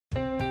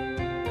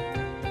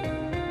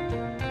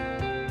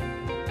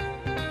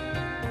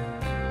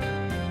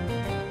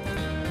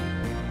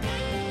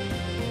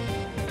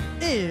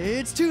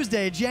It's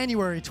Tuesday,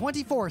 January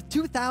 24th,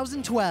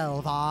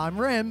 2012.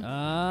 I'm Rim.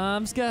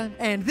 I'm Scott.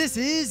 And this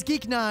is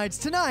Geeknights.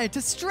 Tonight,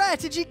 a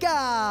strategy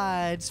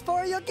guides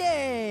for your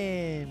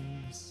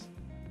games.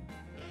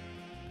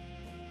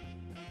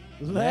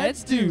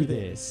 Let's do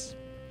this.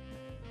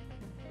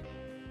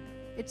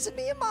 It's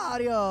me,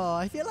 Mario.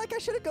 I feel like I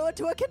should go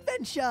to a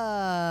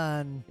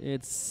convention.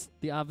 It's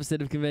the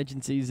opposite of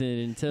convention season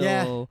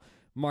until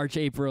March,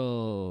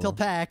 April. Till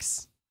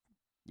PAX.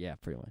 Yeah,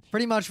 pretty much.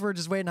 Pretty much we're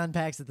just waiting on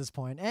PAX at this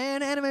point.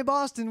 And Anime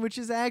Boston, which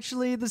is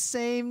actually the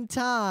same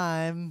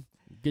time.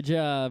 Good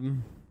job.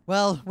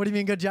 Well, what do you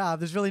mean good job?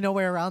 There's really no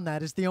way around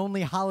that. It's the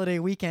only holiday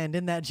weekend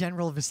in that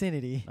general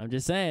vicinity. I'm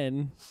just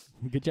saying.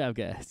 Good job,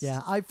 guys.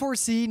 Yeah, I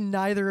foresee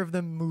neither of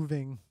them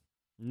moving.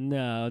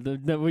 No,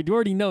 we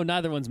already know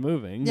neither one's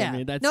moving. Yeah. I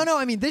mean, that's... No,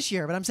 I mean this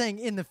year, but I'm saying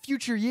in the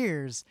future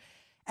years,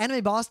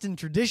 Anime Boston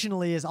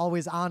traditionally is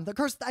always on. Of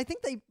course, I think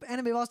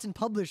Anime Boston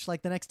publish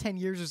like the next 10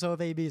 years or so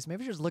of AB, so maybe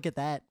we should just look at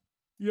that.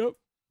 Yep.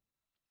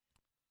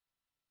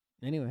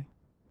 Anyway.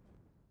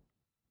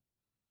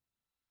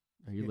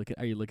 Are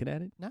you looking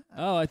at it? No.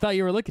 Oh, I thought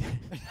you were looking.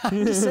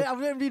 I'm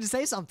going to need to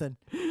say something.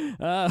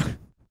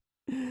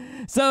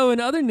 So in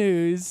other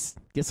news,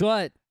 guess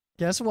what?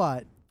 Guess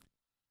what?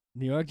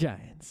 New York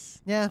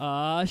Giants. Yeah.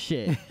 Aw,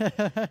 shit.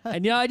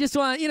 And I just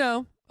want,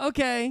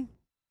 okay.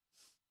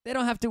 They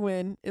don't have to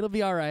win. It'll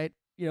be all right.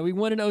 We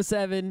won in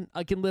 07.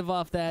 I can live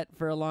off that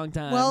for a long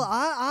time. Well,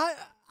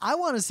 I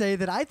want to say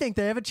that I think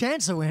they have a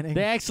chance of winning.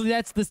 They actually,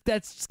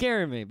 that's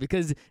scaring me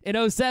because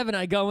in 07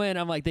 I go in,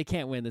 I'm like, they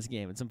can't win this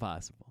game. It's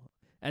impossible.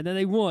 And then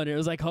they won. It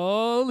was like,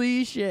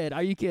 holy shit,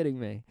 are you kidding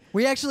me?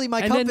 We actually,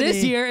 my company... company... And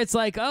then this year, it's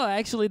like, oh,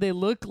 actually, they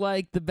look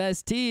like the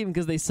best team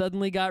because they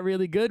suddenly got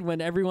really good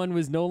when everyone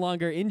was no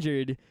longer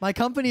injured. My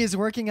company is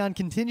working on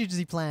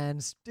contingency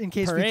plans in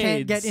case we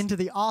can't get into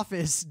the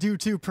office due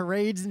to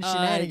parades and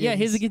shenanigans. Yeah,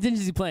 here's a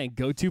contingency plan.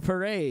 Go to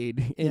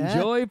parade.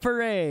 Enjoy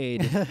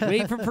parade.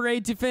 Wait for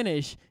parade to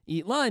finish.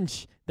 Eat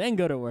lunch. Then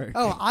go to work.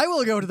 Oh, I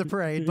will go to the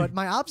parade, but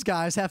my ops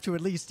guys have to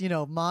at least,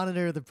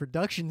 monitor the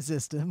production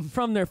system.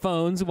 From their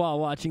phones while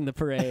watching the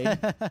parade.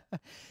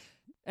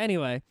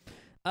 Anyway,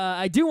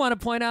 I do want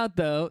to point out,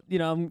 though,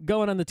 I'm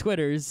going on the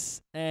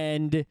Twitters,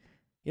 and,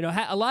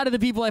 a lot of the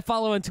people I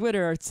follow on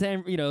Twitter are,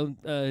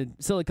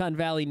 Silicon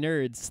Valley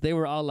nerds. They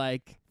were all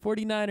like,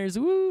 49ers,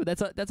 woo,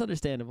 that's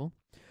understandable.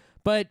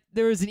 But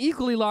there is an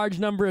equally large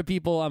number of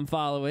people I'm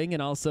following,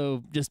 and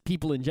also just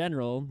people in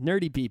general,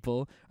 nerdy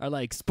people, are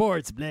like,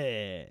 sports,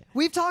 bleh.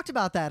 We've talked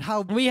about that,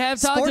 how we have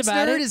talked sports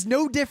about nerd it. is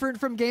no different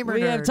from gamer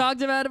nerd. We have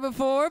talked about it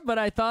before, but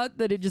I thought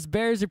that it just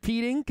bears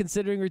repeating,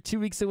 considering we're 2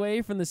 weeks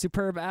away from the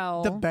superb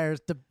owl. The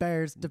Bears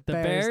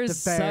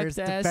sucked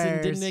ass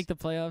and didn't make the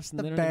playoffs. And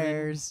the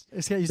Bears.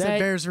 You said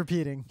Bears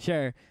repeating.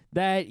 Sure.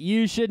 That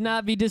you should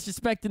not be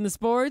disrespecting the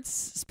sports.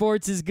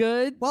 Sports is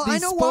good. Well, I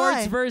know why.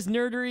 Sports versus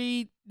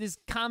nerdery, this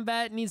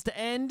combat needs to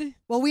end.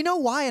 Well, we know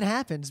why it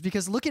happens,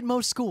 because look at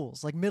most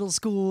schools, like middle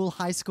school,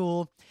 high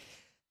school.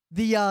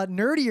 The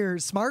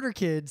nerdier, smarter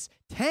kids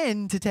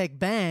tend to take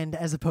band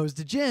as opposed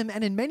to gym,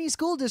 and in many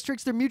school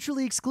districts, they're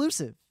mutually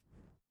exclusive,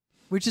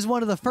 which is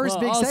one of the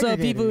first big segregators. Also,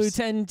 people who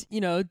tend,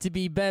 to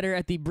be better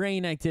at the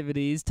brain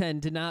activities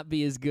tend to not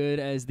be as good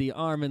as the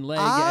arm and leg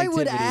activities. I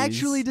would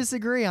actually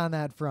disagree on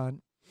that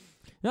front.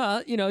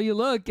 No, you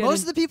look.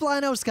 Most of the people I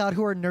know, Scott,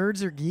 who are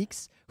nerds or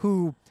geeks,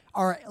 who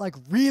are like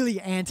really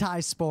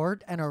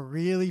anti-sport and are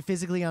really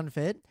physically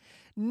unfit,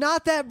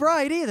 not that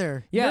bright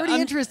either. Yeah, nerdy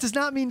interest does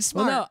not mean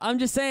smart. Well, no, I'm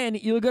just saying,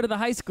 you go to the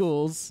high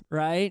schools,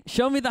 right?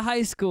 Show me the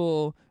high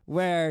school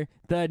where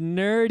the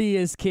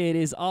nerdiest kid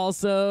is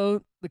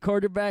also the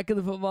quarterback of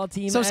the football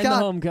team and Scott, the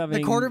homecoming.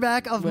 The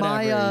quarterback of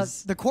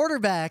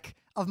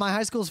my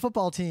high school's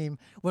football team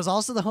was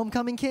also the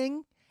homecoming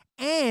king.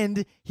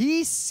 And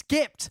he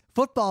skipped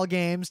football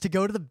games to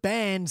go to the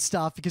band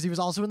stuff because he was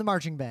also in the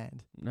marching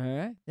band. All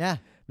right. Yeah.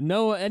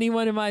 No,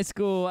 anyone in my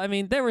school. I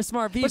mean, there were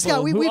smart people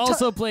Scott, who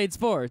also played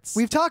sports.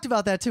 We've talked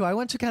about that too. I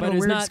went to kind of a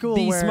weird school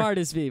where the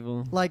smartest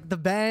people. Like the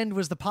band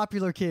was the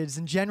popular kids,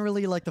 and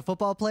generally, like the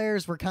football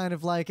players were kind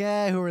of like,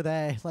 who are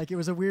they? Like it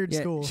was a weird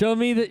school. Show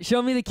me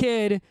the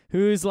kid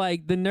who's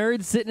like the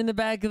nerd sitting in the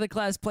back of the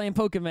class playing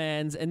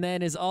Pokemons, and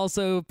then is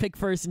also picked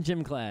first in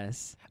gym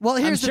class. Well,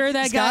 I'm sure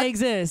that guy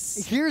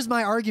exists. Here's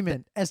my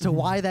argument as to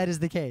why that is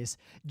the case.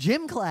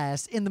 Gym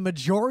class in the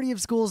majority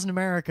of schools in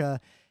America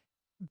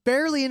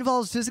barely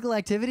involves physical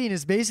activity and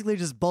is basically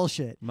just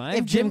bullshit. My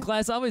gym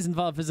class always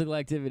involved physical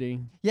activity.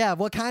 Yeah,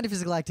 what kind of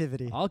physical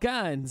activity? All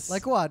kinds.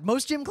 Like what?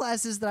 Most gym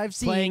classes that I've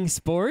seen... Playing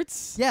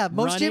sports? Yeah,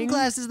 most running? gym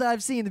classes that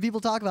I've seen that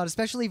people talk about,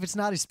 especially if it's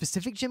not a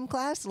specific gym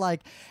class.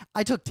 Like,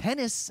 I took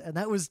tennis, and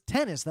that was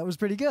tennis. That was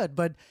pretty good.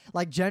 But,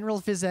 like,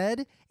 general phys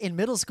ed in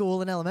middle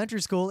school and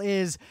elementary school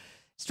is...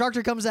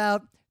 Instructor comes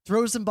out,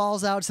 throws some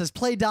balls out, says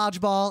play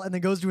dodgeball, and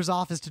then goes to his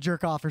office to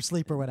jerk off or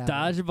sleep or whatever.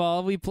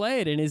 Dodgeball we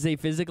played and is a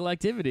physical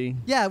activity.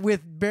 Yeah,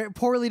 with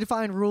poorly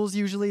defined rules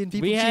usually, and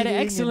people We had cheating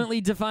excellently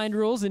defined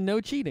rules and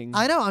no cheating.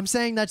 I know, I'm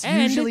saying that's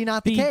and usually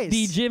not the case.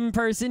 The gym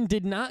person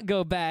did not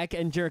go back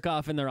and jerk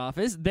off in their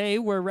office. They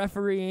were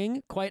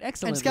refereeing quite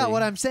excellently. And Scott,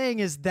 what I'm saying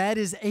is that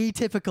is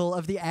atypical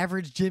of the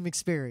average gym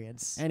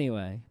experience.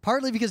 Anyway.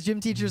 Partly because gym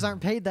teachers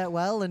aren't paid that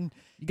well, and...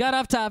 You got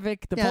off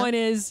topic. The point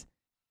is...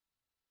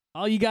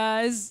 All you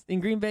guys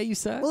in Green Bay, you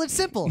suck. Well, it's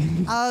simple.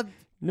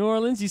 New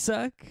Orleans, you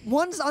suck.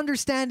 One's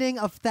understanding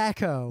of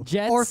THAC0.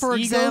 Jets, or for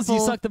Eagles, example,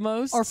 you suck the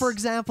most. Or for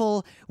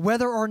example,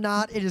 whether or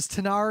not it is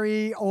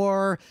Tanari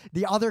or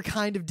the other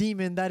kind of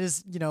demon that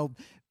is, you know,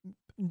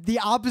 the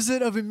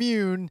opposite of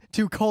immune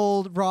to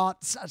cold, raw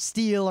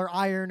steel or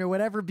iron or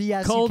whatever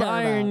BS cold you care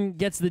iron about.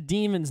 Gets the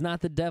demons,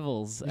 not the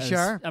devils. You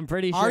sure? I'm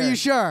pretty sure. Are you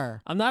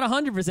sure? I'm not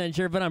 100%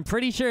 sure, but I'm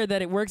pretty sure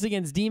that it works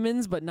against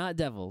demons, but not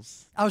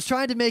devils. I was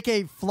trying to make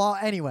a flaw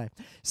anyway.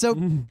 So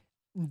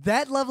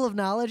that level of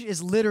knowledge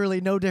is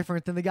literally no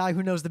different than the guy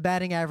who knows the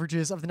batting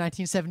averages of the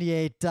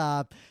 1978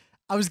 I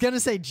was going to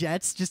say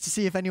Jets just to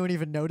see if anyone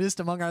even noticed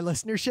among our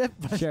listenership.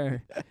 But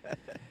Sure.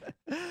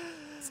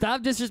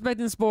 Stop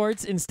disrespecting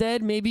sports.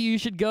 Instead, maybe you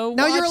should go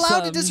now watch you're allowed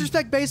to some.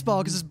 disrespect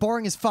baseball because it's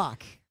boring as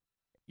fuck.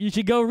 You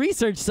should go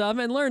research some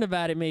and learn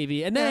about it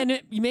maybe. And then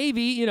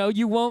maybe, you know,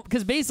 you won't,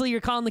 because basically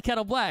you're calling the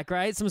kettle black,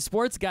 right? Some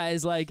sports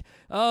guys like,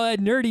 oh, that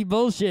nerdy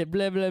bullshit,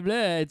 blah, blah, blah.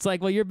 It's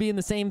like, well, you're being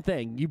the same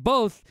thing. You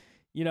both,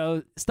 you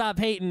know, stop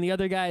hating the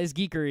other guy's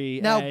geekery.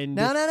 No.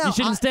 You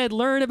should instead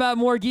learn about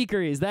more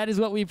geekeries. That is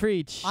what we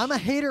preach. I'm a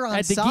hater on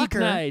at the soccer.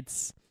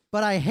 Geeknights.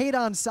 But I hate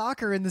on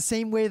soccer in the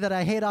same way that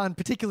I hate on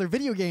particular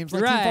video games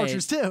like Team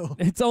Fortress 2.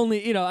 It's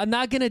only, you know, I'm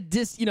not going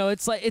to you know,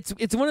 it's like,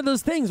 it's one of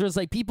those things where it's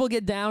like people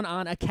get down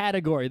on a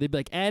category. They'd be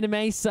like,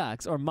 anime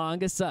sucks or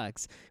manga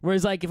sucks.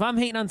 Whereas like, if I'm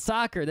hating on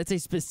soccer, that's a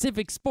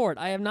specific sport.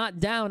 I am not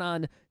down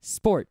on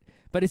sport.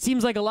 But it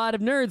seems like a lot of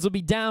nerds will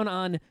be down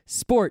on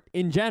sport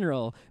in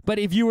general. But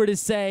if you were to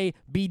say,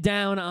 be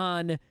down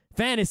on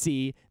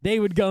fantasy, they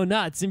would go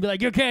nuts and be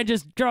like, you can't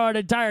just draw an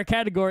entire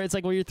category. It's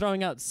like, well, you're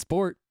throwing out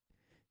sport.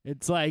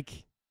 It's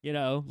like, you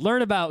know,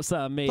 learn about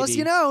some, maybe. Plus,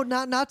 you know,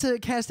 not to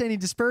cast any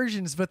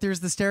dispersions, but there's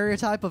the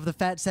stereotype of the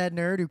fat, sad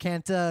nerd who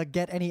can't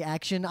get any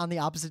action on the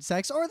opposite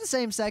sex or the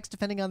same sex,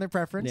 depending on their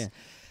preference.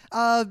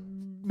 Yeah.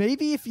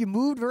 Maybe if you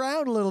moved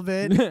around a little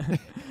bit,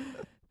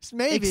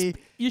 maybe.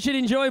 You should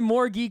enjoy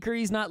more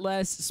geekeries, not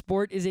less.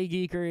 Sport is a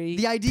geekery.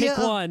 The idea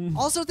Pick one.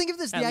 Also, think of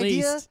this. The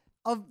idea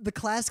of the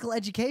classical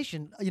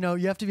education. You know,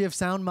 you have to be of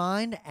sound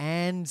mind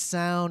and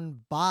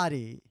sound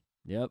body.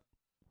 Yep.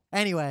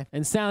 Anyway.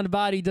 And sound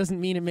body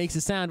doesn't mean it makes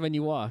a sound when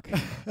you walk.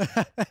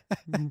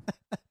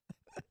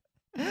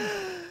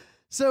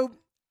 So,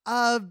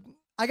 I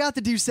got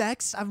the Deus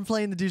Ex. I've been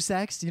playing the Deus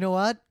Ex. You know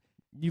what?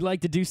 You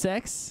like to do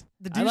sex?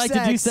 I like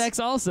to do sex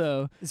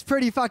also. It's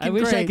pretty fucking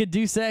great. I wish I could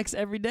do sex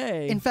every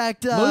day. In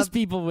fact, most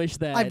people wish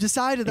that. I've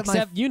decided that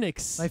except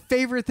eunuchs. My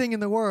favorite thing in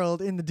the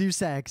world in the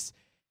Deus Ex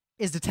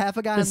is to tap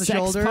a guy on the sex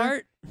shoulder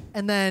part?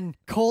 and then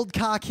cold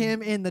cock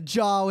him in the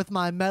jaw with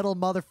my metal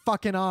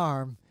motherfucking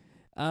arm.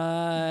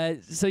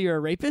 So you're a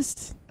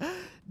rapist?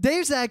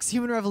 Deus Ex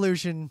Human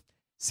Revolution.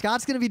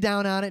 Scott's gonna be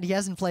down on it. He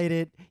hasn't played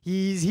it.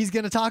 He's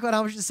gonna talk about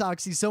how much it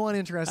sucks. He's so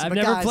uninterested. I've but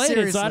never guys, played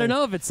seriously, it, so I don't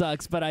know if it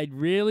sucks. But I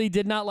really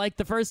did not like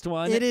the first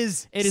one. It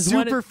is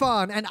super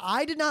fun, and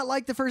I did not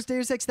like the first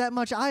Deus Ex that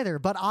much either.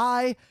 But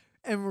I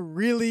am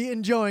really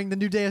enjoying the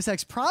new Deus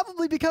Ex,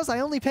 probably because I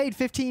only paid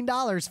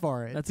 $15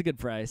 for it. That's a good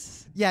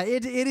price. Yeah,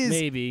 it is.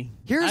 Maybe.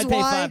 Here's I'd pay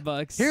why.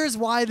 $5. Here's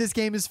why this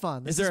game is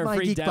fun. This is there my a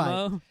free geek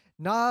demo? Bite.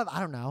 No, I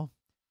don't know.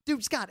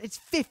 Dude, Scott, it's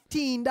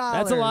 $15.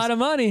 That's a lot of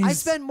money. I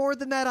spend more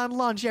than that on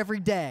lunch every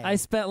day. I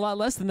spent a lot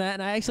less than that,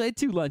 and I actually had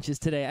 2 lunches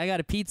today. I got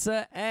a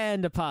pizza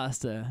and a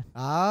pasta.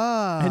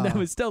 Ah. And that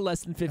was still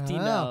less than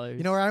 $15.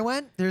 You know where I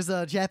went? There's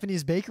a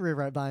Japanese bakery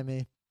right by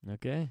me.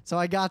 Okay. So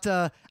I got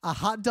a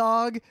hot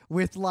dog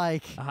with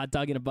like... A hot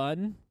dog in a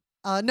bun?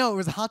 No, it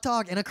was a hot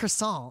dog and a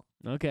croissant.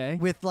 Okay.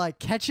 With like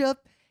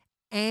ketchup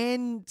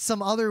and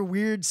some other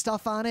weird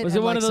stuff on it. Was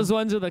it one of those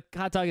ones where the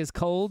hot dog is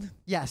cold?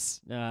 Yes.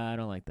 No, I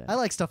don't like that. I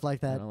like stuff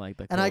like that. I don't like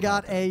that. And I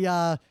got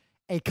a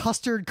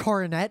custard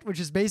coronet,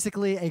 which is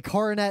basically a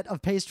coronet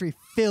of pastry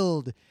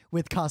filled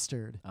with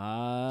custard.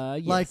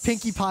 Yes. Like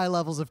Pinkie Pie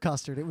levels of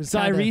custard. It was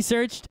I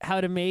researched how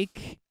to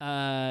make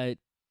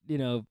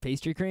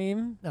pastry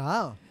cream.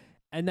 Oh.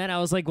 And then I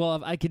was like, well,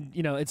 if I could,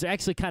 it's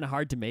actually kind of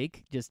hard to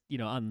make just,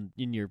 in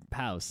your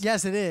house.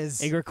 Yes, it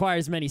is. It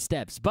requires many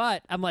steps.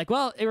 But I'm like,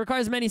 well, it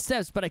requires many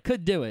steps, but I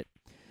could do it.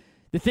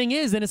 The thing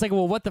is, then it's like,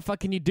 well, what the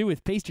fuck can you do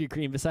with pastry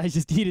cream besides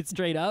just eat it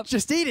straight up?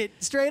 Just eat it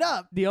straight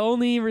up. The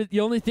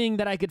only thing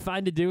that I could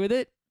find to do with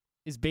it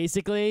is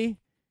basically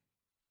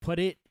put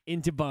it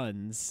into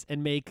buns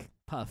and make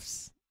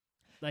puffs.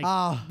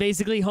 Like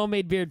basically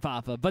homemade beard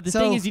papa. But the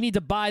thing is, you need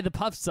to buy the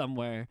puffs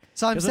somewhere.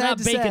 So I'm sad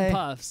to say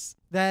puffs.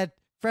 That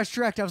Fresh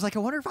Direct, I was like, I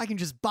wonder if I can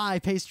just buy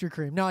pastry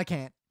cream. No, I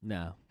can't.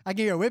 No. I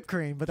can get whipped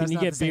cream, but that's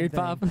not the same thing.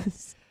 Can you get beard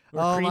papas?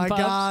 Or Oh cream my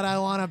puffs. God, I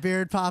want a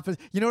Beard Papa's.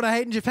 You know what I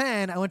hate in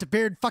Japan? I went to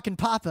Beard fucking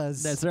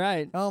Papa's. That's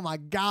right. Oh my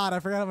God, I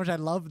forgot how much I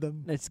love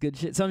them. That's good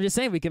shit. So I'm just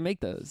saying we can make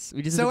those.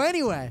 We just So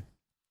anyway,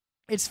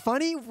 it's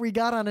funny we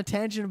got on a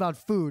tangent about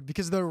food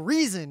because the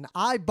reason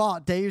I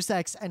bought Deus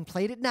Ex and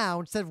played it now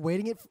instead of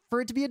waiting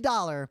for it to be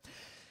 $1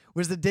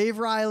 was that Dave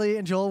Riley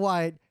and Joel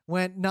White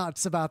went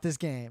nuts about this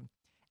game.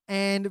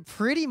 And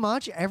pretty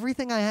much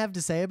everything I have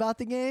to say about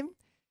the game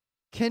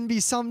can be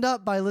summed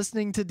up by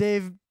listening to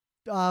Dave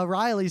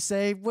Riley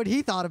say what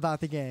he thought about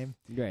the game.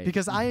 Great.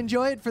 Because I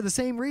enjoy it for the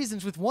same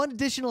reasons with one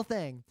additional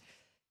thing.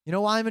 You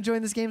know why I'm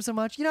enjoying this game so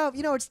much? You know,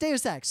 it's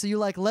Deus Ex, so you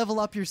like level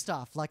up your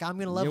stuff. Like I'm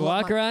gonna level you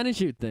up. walk around and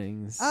shoot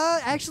things.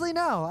 Actually,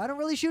 no. I don't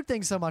really shoot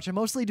things so much. I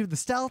mostly do the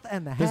stealth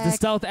and the hack. Does the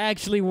stealth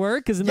actually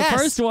work? Because in Yes. the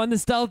first one, the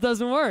stealth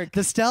doesn't work.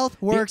 The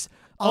stealth works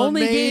The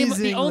only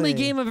amazingly.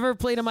 game I've ever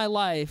played in my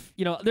life,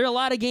 you know, there are a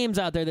lot of games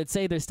out there that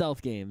say they're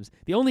stealth games.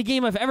 The only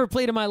game I've ever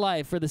played in my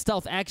life where the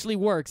stealth actually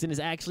works and is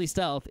actually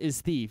stealth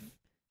is Thief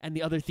and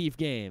the other Thief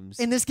games.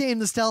 In this game,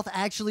 the stealth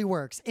actually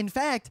works. In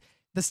fact,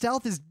 the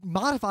stealth is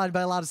modified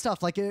by a lot of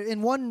stuff. Like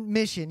in one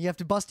mission, you have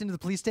to bust into the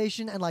police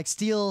station and like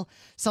steal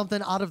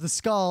something out of the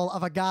skull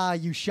of a guy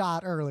you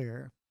shot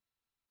earlier.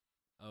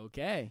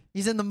 Okay.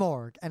 He's in the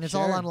morgue, and it's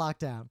all Sure. on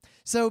lockdown.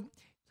 So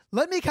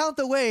let me count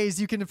the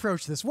ways you can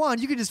approach this. One,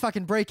 you can just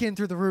fucking break in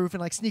through the roof and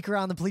like sneak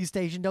around the police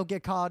station, don't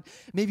get caught,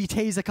 maybe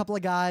tase a couple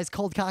of guys,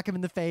 cold cock him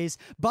in the face,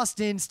 bust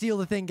in, steal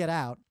the thing, get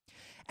out.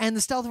 And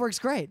the stealth works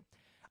great.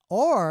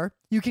 Or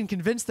you can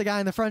convince the guy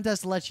in the front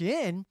desk to let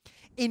you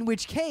in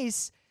which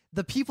case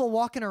the people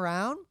walking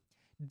around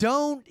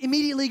don't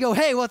immediately go,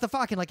 hey, what the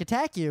fuck, and like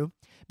attack you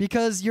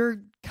because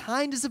you're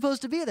kind of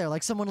supposed to be there,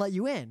 like someone let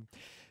you in.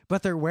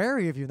 But they're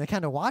wary of you and they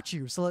kind of watch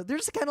you. So they're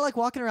just kind of like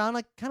walking around,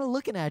 like kind of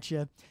looking at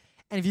you.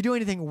 And if you do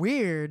anything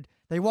weird,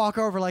 they walk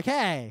over like,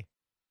 hey,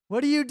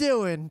 what are you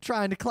doing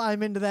trying to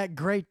climb into that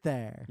grate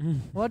there?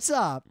 What's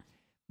up?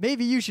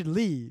 Maybe you should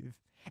leave.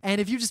 And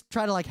if you just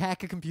try to like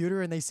hack a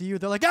computer and they see you,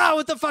 they're like, oh,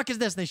 what the fuck is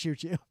this? And they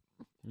shoot you.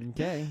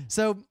 Okay.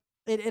 So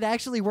it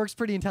actually works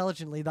pretty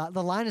intelligently.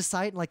 The line of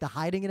sight and like the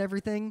hiding and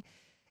everything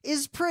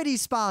is pretty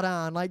spot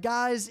on. Like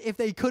guys, if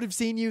they could have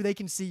seen you, they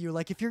can see you.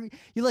 Like if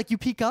you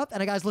peek up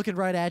and a guy's looking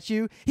right at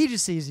you, he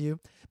just sees you.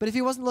 But if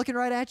he wasn't looking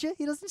right at you,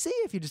 he doesn't see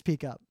you if you just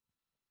peek up.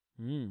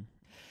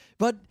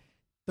 But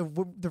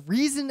the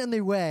reason and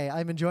the way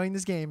I'm enjoying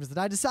this game is that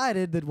I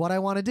decided that what I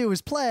want to do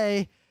is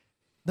play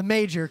the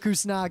Major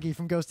Kusanagi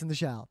from Ghost in the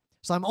Shell.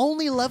 So I'm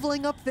only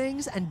leveling up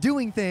things and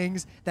doing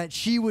things that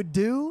she would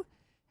do.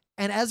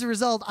 And as a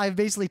result, I've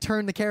basically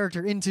turned the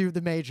character into the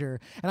Major.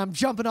 And I'm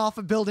jumping off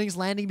of buildings,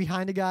 landing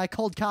behind a guy,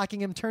 cold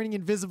cocking him, turning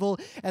invisible,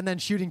 and then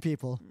shooting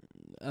people.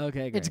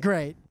 Okay, great. It's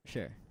great.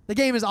 Sure. The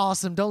game is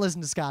awesome. Don't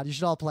listen to Scott. You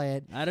should all play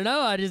it. I don't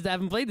know. I just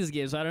haven't played this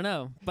game, so I don't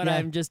know. But Yeah.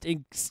 I'm just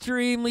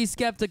extremely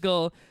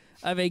skeptical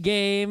of a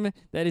game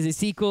that is a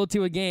sequel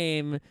to a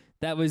game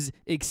that was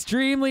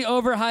extremely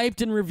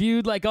overhyped and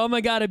reviewed like, oh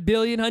my god,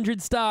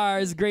 1,100,000,000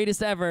 stars,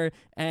 greatest ever,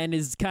 and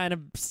is kind of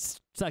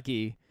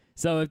sucky.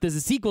 So if there's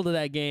a sequel to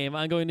that game,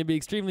 I'm going to be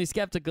extremely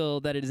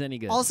skeptical that it is any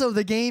good. Also,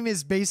 the game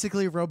is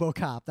basically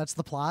RoboCop. That's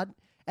the plot.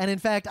 And in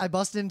fact, I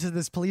bust into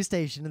this police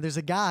station, and there's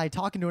a guy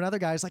talking to another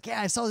guy. He's like, yeah,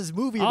 I saw this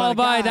movie about I'll a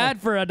buy guy. that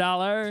for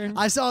 $1.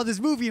 I saw this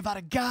movie about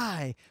a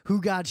guy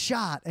who got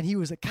shot, and he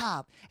was a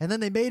cop. And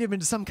then they made him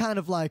into some kind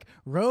of, like,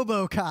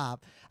 RoboCop.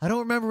 I don't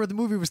remember what the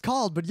movie was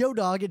called, but yo,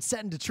 dog, it's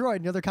set in Detroit.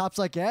 And the other cop's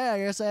like, yeah, I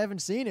guess I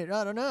haven't seen it.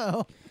 I don't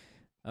know.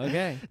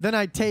 Okay. Then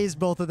I tased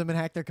both of them and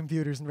hacked their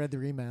computers and read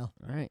their email.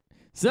 All right.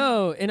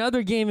 So, in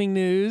other gaming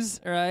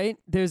news, all right,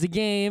 there's a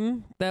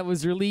game that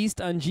was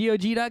released on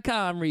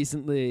GOG.com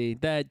recently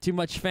that too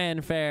much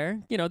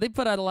fanfare. You know, they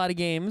put out a lot of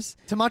games.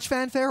 Too much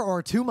fanfare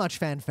or too much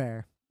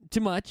fanfare?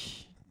 Too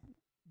much.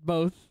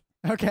 Both.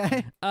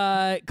 Okay.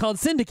 Called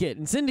Syndicate.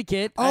 And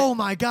Syndicate, Oh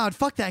my god,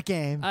 fuck that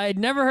game. I'd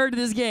never heard of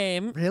this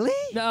game. Really?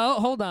 No,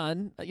 hold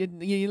on. Let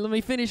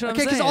me finish what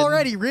Okay, I'm because saying.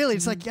 already, really,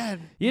 it's like, yeah,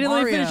 You didn't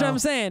let me finish what Mario. I'm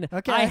saying.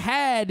 Okay. I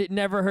had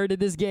never heard of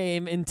this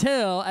game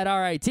until at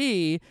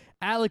RIT,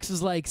 Alex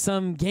was like,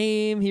 some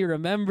game he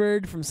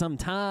remembered from some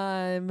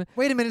time.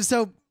 Wait a minute,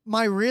 so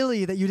my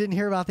really that you didn't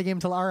hear about the game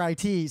until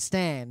RIT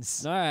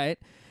stands. All right.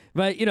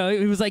 But, you know,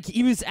 it was like,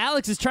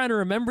 Alex was trying to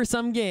remember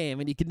some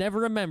game and he could never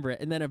remember it.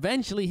 And then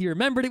eventually he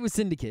remembered it was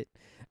Syndicate.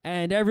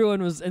 And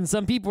and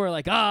some people were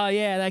like, oh,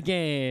 yeah, that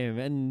game.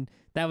 And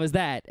that was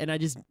that. And I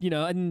just, you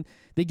know, and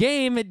the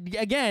game had,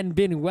 again,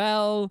 been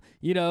well,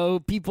 you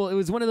know, it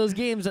was one of those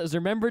games that was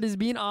remembered as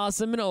being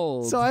awesome and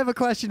old. So I have a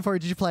question for you.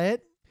 Did you play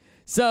it?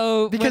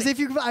 So Because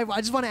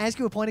I just want to ask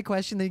you a pointed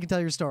question, then you can tell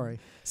your story.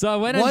 So I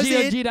went on Was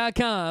it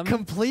GOG.com.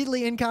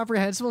 Completely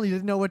incomprehensible. You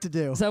didn't know what to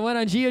do. So I went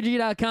on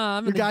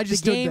GOG.com. Your and guy the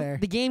just stood game, there.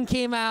 The game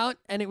came out,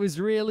 and it was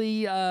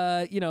really,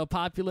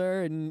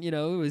 popular, and it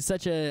was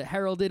such a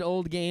heralded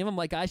old game. I'm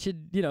like, I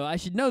should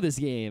know this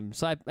game.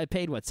 So I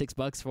paid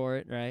 $6 for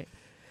it, right?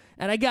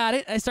 And I got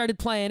it. I started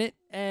playing it,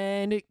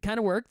 and it kind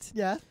of worked.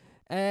 Yeah.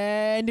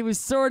 And it was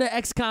sort of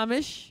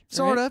XCOM-ish.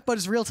 Sort right? of, but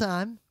it's real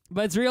time.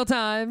 But it's real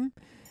time.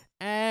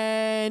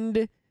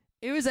 And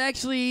It was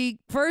actually,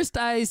 first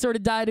I sort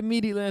of died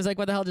immediately. I was like,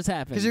 what the hell just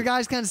happened? Because your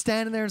guy's kind of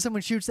standing there and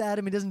someone shoots at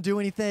him, he doesn't do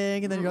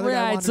anything, and then your other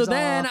guy Right, wanders so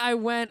then off. I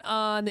went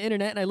on the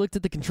internet and I looked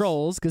at the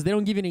controls because they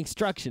don't give you any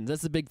instructions.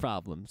 That's the big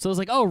problem. So I was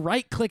like, oh,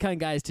 right-click on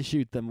guys to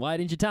shoot them. Why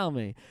didn't you tell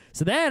me?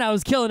 So then I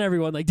was killing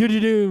everyone, like,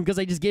 doo-doo-doo, because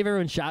I just gave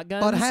everyone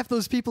shotguns. But half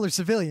those people are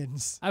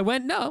civilians. I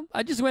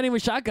just went in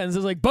with shotguns. I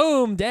was like,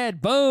 boom,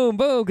 dead, boom,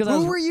 boom.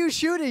 Who were you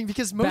shooting?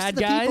 Because most of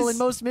the people in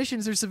most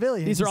missions are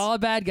civilians. These are all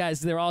bad guys.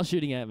 They're all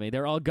shooting at me.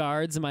 They're all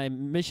guards, and my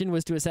mission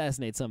was to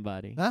assassinate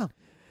somebody. Oh.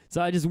 So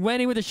I just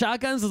went in with the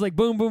shotguns. I was like,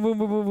 boom, boom, boom,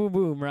 boom, boom, boom,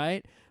 boom,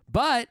 right?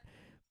 But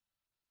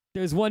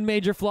there's one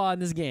major flaw in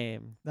this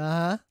game.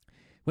 Uh-huh.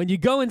 When you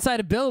go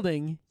inside a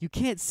building, you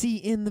can't see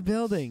in the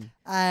building.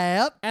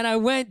 Yep. And I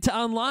went to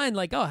online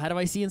like, oh, how do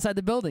I see inside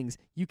the buildings?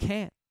 You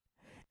can't.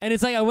 And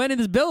it's like I went in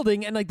this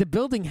building, and like the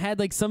building had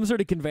like some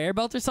sort of conveyor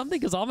belt or something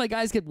because all my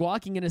guys kept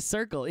walking in a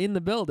circle in the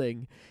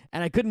building,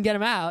 and I couldn't get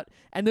them out.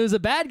 And there was a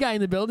bad guy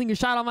in the building who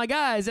shot all my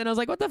guys, and I was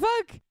like, what the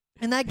fuck?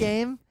 In that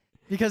game,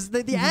 because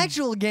the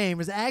actual game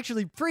is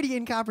actually pretty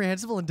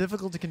incomprehensible and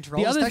difficult to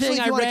control. The other especially thing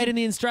if you I wanna read in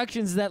the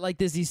instructions is that like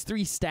there's these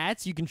 3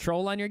 stats you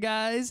control on your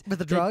guys. With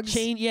the drugs?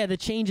 That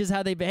changes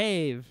how they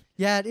behave.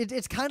 Yeah,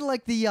 it's kind of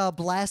like the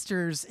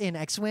blasters in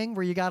X-Wing,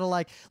 where you gotta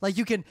like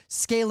you can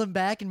scale them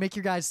back and make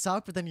your guys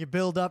suck, but then you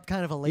build up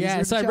kind of a laser.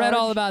 Yeah, so I charge. read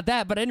all about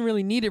that, but I didn't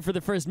really need it for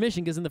the first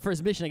mission because in the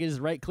first mission I could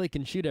just right-click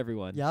and shoot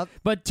everyone. Yep.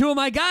 But 2 of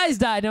my guys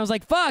died, and I was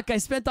like, "Fuck! I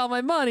spent all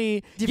my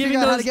money." Do you figure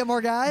out how to get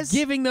more guys?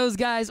 Giving those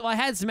guys. Well, I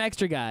had some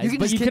extra guys, You can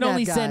but just you can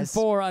only kidnap send guys.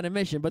 4 on a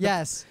mission. But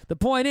yes. the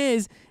point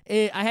is,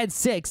 I had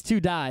 6,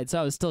 2 died, so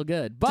I was still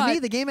good. But to me,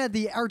 the game had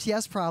the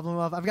RTS problem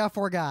of I've got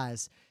 4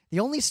 guys. The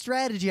only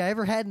strategy I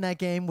ever had in that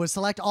game was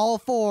select all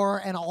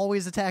 4 and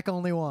always attack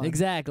only 1.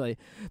 Exactly.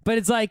 But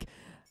it's like,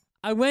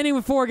 I went in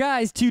with 4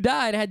 guys, 2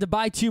 died, I had to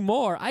buy 2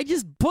 more. I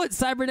just put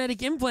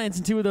cybernetic implants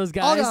in 2 of those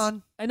guys. All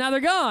gone. And now they're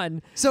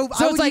gone. So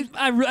it's like,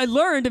 I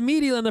learned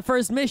immediately on the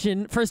first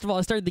mission, first of all,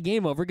 I started the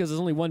game over because there's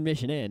only 1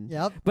 mission in.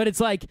 Yep. But it's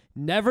like,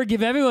 never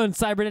give everyone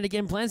cybernetic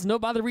implants, don't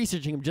bother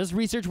researching them, just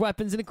research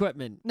weapons and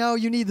equipment. No,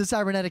 you need the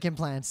cybernetic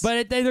implants.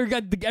 But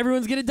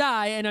everyone's going to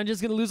die, and I'm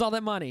just going to lose all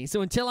that money.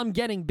 So until I'm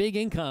getting big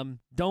income,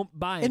 don't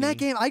buy any. In that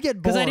game, I get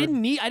bored.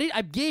 Because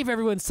I gave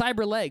everyone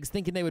cyber legs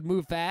thinking they would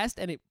move fast,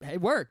 and it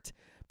worked.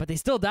 But they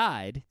still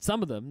died.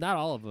 Some of them, not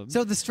all of them.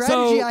 So the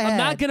strategy I had... I'm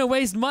not going to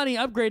waste money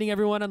upgrading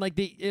everyone on like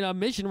the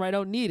mission where I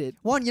don't need it.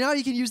 One, you know how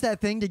you can use that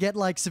thing to get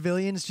like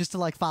civilians just to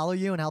like follow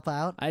you and help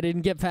out? I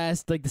didn't get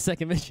past like the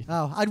second mission.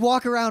 Oh, I'd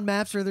walk around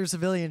maps where there's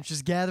civilians,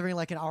 just gathering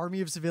like an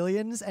army of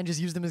civilians and just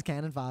use them as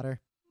cannon fodder.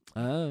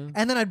 Oh.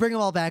 And then I'd bring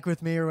them all back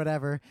with me or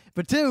whatever.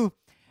 But 2,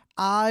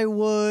 I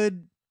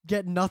would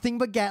get nothing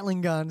but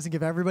Gatling guns and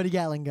give everybody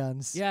Gatling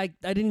guns. Yeah,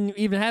 I didn't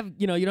even have,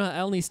 I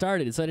only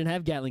started, so I didn't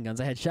have Gatling guns.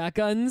 I had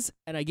shotguns,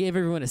 and I gave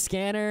everyone a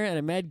scanner and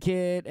a med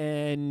kit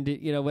and,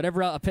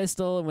 whatever else, a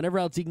pistol and whatever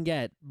else you can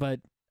get.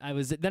 But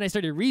then I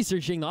started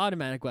researching the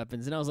automatic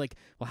weapons, and I was like,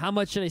 well, how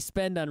much should I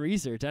spend on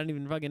research? I don't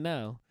even fucking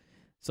know.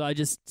 So I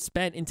just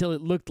spent until it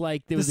looked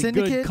like there was a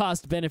good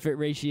cost-benefit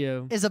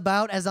ratio. Is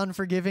about as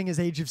unforgiving as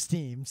Age of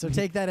Steam, so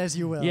take that as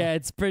you will. Yeah,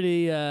 it's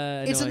pretty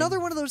It's annoying. another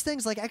one of those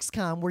things like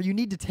XCOM where you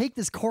need to take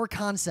this core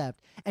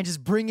concept and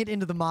just bring it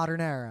into the modern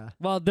era.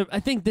 Well,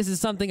 I think this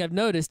is something I've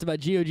noticed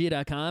about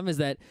GOG.com is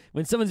that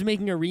when someone's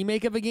making a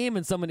remake of a game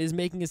and someone is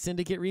making a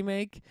Syndicate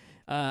remake,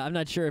 I'm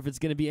not sure if it's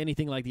going to be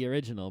anything like the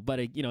original, but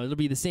it'll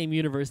be the same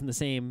universe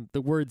and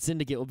the word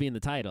Syndicate will be in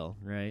the title,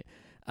 right?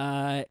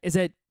 Is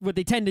that what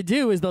they tend to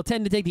do is they'll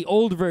tend to take the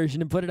old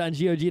version and put it on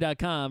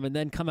GOG.com and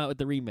then come out with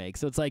the remake.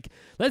 So it's like,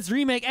 let's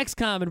remake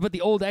XCOM and put the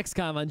old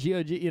XCOM on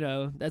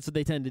GOG, that's what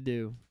they tend to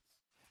do.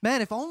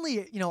 Man, if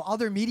only,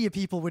 other media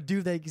people would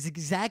do the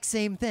exact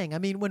same thing. I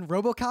mean, when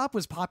RoboCop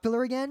was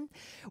popular again,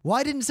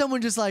 why didn't someone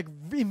just like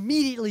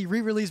immediately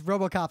re-release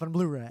RoboCop on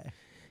Blu-ray?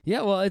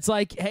 Yeah, well, it's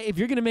like, hey, if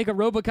you're going to make a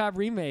RoboCop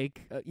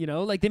remake,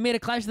 like they made a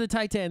Clash of the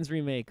Titans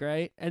remake,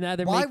 right? And now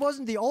Why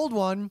wasn't the old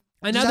one?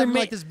 And now they're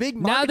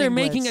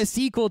making blitz. a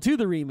sequel to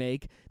the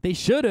remake. They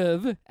should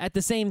have, at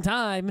the same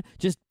time,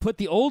 just put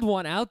the old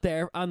one out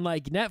there on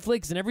like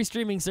Netflix and every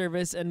streaming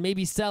service and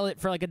maybe sell it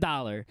for like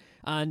 $1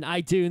 on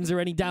iTunes or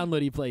any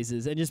downloady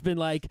places and just been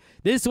like,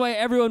 this way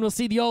everyone will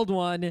see the old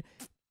one,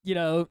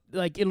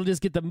 like it'll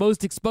just get the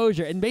most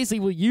exposure. And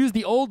basically we'll use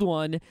the old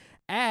one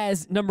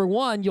as, number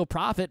one, you'll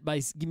profit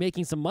by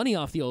making some money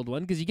off the old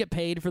one because you get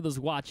paid for those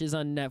watches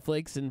on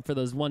Netflix and for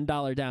those $1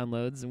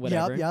 downloads and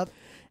whatever. Yep.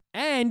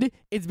 And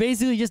it's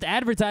basically just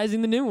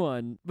advertising the new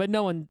one, but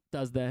no one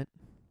does that.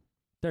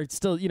 They're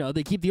still,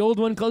 they keep the old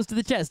one close to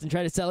the chest and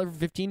try to sell it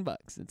for $15.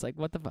 It's like,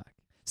 what the fuck?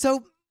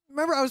 So,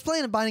 remember, I was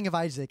playing a Binding of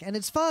Isaac, and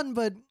it's fun,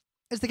 but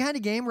it's the kind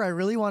of game where I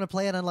really want to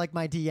play it on, like,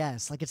 my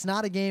DS. Like, it's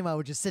not a game I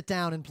would just sit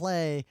down and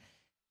play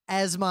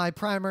as my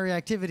primary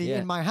activity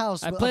in my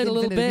house. I played a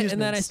little bit,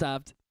 and then I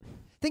stopped.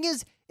 Thing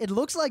is, it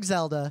looks like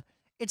Zelda.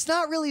 It's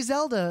not really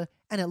Zelda,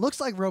 and it looks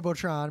like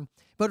Robotron,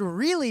 but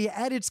really,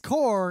 at its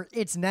core,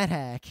 it's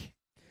NetHack.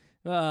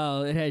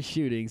 Well, it has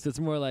shooting, so it's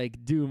more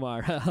like Doom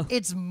RL.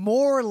 It's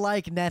more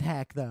like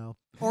NetHack though,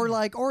 or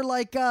like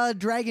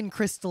Dragon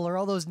Crystal or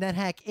all those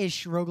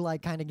NetHack-ish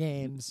roguelike kind of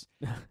games.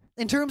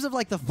 In terms of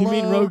like the flow,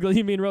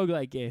 You mean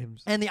roguelike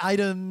games and the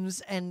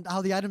items and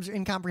how the items are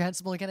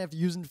incomprehensible and kind of have to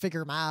use and figure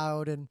them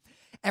out, and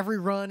every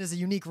run is a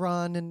unique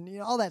run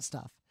and all that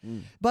stuff.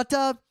 But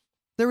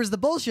there was the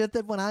bullshit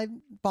that when I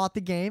bought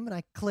the game and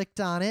I clicked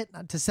on it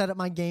to set up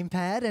my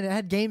gamepad and it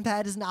had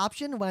gamepad as an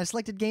option, when I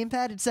selected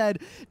gamepad, it said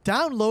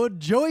download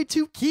Joy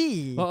 2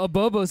 Key. Well,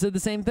 Abobo said the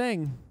same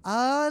thing.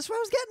 That's what I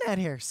was getting at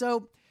here.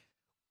 So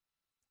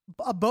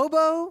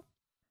Abobo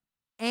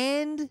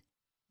and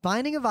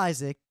Binding of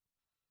Isaac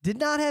did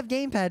not have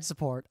gamepad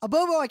support.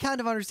 Abobo I kind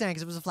of understand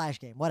because it was a Flash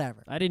game,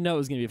 whatever. I didn't know it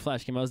was going to be a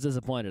Flash game. I was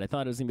disappointed. I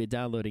thought it was going to be a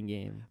downloading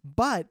game.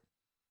 But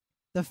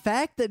the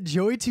fact that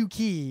Joy 2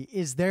 Key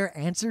is their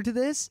answer to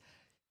this,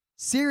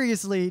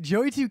 seriously,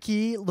 Joy 2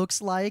 Key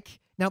looks like...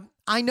 Now,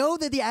 I know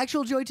that the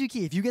actual Joy 2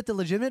 Key, if you get the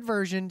legitimate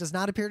version, does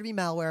not appear to be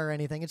malware or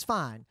anything. It's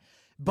fine.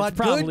 But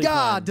good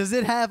God, does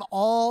it have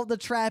all the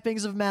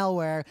trappings of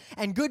malware.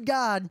 And good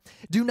God,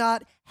 do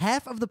not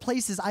half of the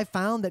places I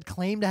found that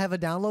claim to have a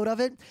download of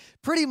it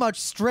pretty much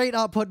straight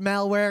up put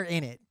malware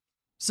in it.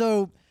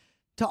 So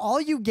to all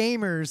you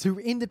gamers who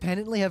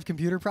independently have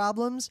computer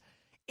problems...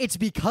 It's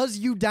because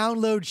you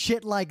download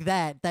shit like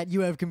that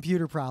you have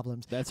computer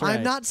problems. That's right.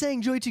 I'm not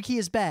saying Joy 2 Key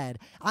is bad.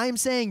 I am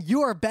saying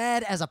you are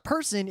bad as a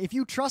person if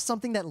you trust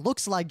something that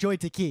looks like Joy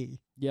 2 Key.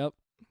 Yep.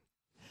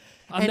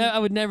 I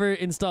would never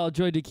install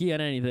Joy 2 Key on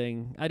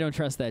anything. I don't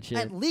trust that shit.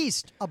 At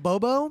least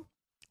Abobo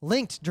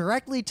linked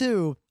directly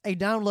to a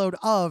download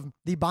of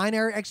the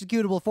binary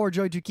executable for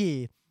Joy 2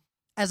 Key,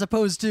 as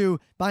opposed to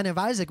Binding of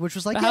Isaac, which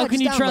was like, but yeah, how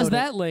can you just trust download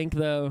that it. link,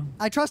 though?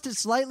 I trust it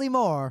slightly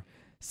more.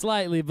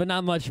 Slightly, but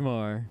not much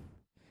more.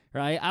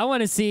 Right? I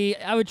want to see,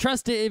 I would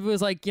trust it if it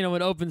was like,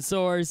 an open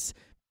source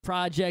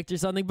project or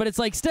something, but it's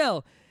like,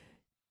 still,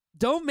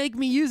 don't make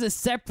me use a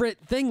separate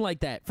thing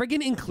like that.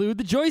 Friggin' include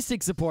the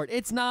joystick support.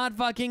 It's not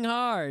fucking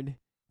hard.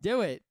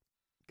 Do it.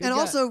 Good And God.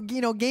 also,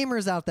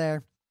 gamers out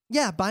there,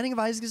 yeah, Binding of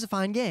Isaac is a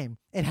fine game.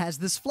 It has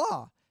this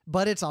flaw,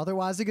 but it's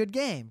otherwise a good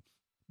game.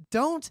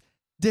 Don't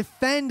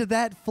defend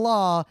that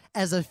flaw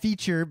as a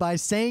feature by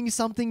saying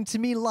something to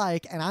me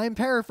like, and I'm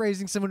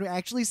paraphrasing someone who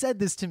actually said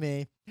this to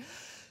me,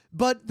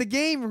 but the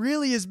game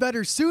really is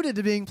better suited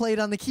to being played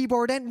on the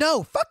keyboard and...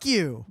 No, fuck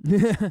you!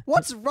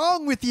 What's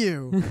wrong with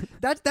you?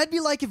 That'd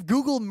be like if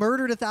Google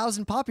murdered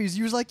 1,000 puppies.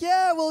 You was like,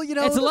 yeah, well,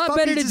 it's a lot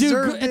better to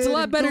do. It's a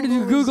lot better to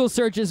do Google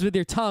searches with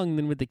your tongue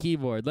than with the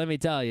keyboard. Let me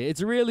tell you,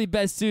 it's really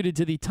best suited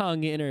to the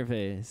tongue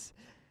interface.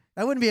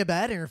 That wouldn't be a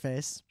bad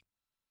interface.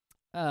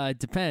 It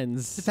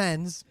depends.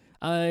 Depends.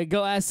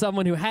 Go ask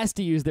someone who has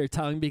to use their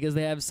tongue because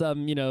they have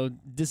some,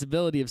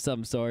 disability of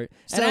some sort,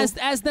 and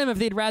ask them if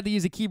they'd rather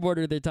use a keyboard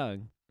or their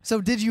tongue. So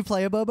did you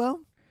play Abobo?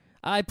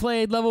 I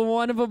played level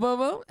 1 of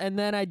Abobo, and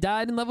then I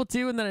died in level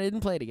 2, and then I didn't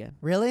play it again.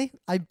 Really?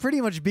 I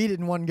pretty much beat it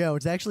in one go.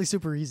 It's actually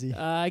super easy.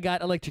 I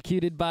got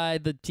electrocuted by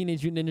the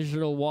Teenage Mutant Ninja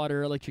Turtle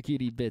water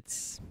electrocuted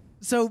bits.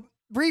 So,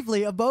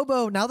 briefly,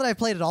 Abobo, now that I've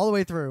played it all the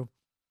way through,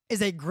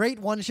 is a great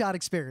one-shot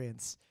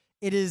experience.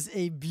 It is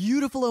a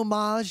beautiful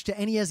homage to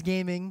NES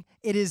gaming.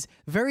 It is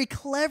very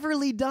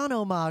cleverly done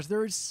homage.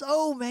 There are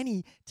so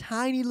many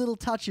tiny little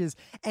touches,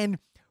 and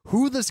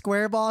who the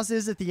square boss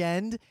is at the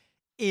end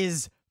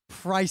is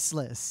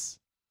priceless.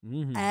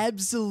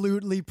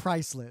 Absolutely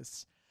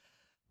priceless.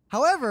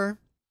 However,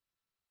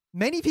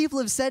 many people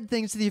have said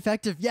things to the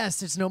effect of,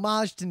 yes, it's an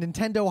homage to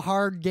Nintendo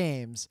hard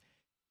games.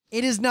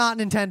 It is not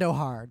Nintendo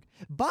hard,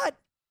 but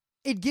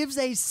it gives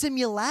a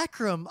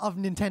simulacrum of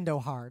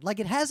Nintendo hard. Like,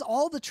 it has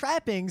all the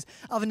trappings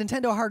of a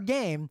Nintendo hard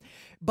game,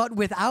 but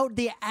without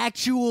the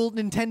actual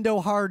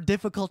Nintendo hard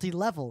difficulty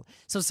level.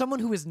 So someone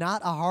who is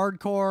not a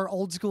hardcore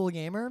old school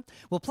gamer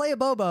will play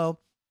Abobo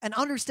and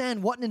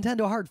understand what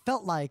Nintendo hard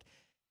felt like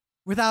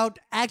without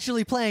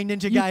actually playing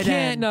Ninja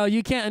Gaiden.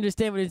 You can't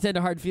understand what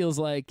Nintendo hard feels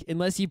like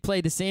unless you play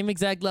the same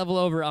exact level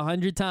over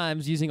 100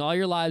 times using all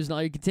your lives and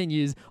all your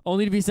continues,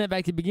 only to be sent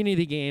back to the beginning of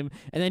the game,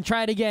 and then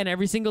try it again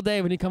every single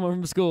day when you come home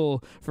from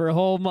school for a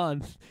whole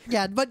month.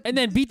 Yeah, and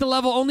then beat the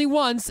level only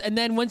once, and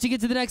then once you get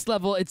to the next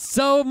level, it's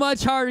so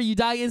much harder, you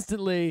die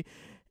instantly.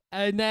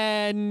 And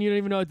then you don't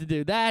even know what to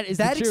do. That is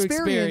the true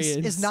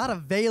experience. Is not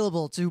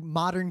available to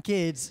modern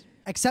kids,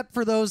 except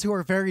for those who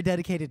are very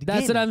dedicated to gaming.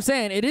 That's what I'm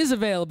saying. It is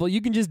available.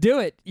 You can just do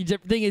it. The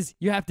thing is,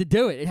 you have to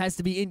do it. It has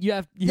to be in.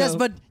 Yes,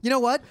 but you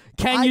know what?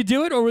 Can you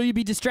do it, or will you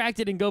be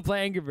distracted and go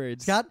play Angry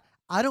Birds? Scott,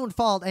 I don't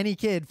fault any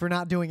kid for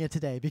not doing it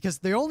today, because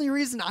the only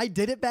reason I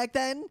did it back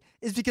then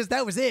is because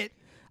that was it.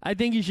 I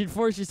think you should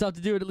force yourself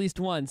to do it at least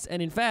once.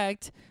 And in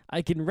fact,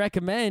 I can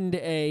recommend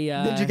a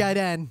Ninja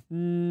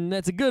Gaiden.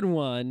 That's a good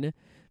one.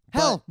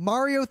 Hell,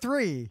 Mario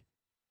 3.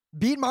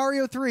 Beat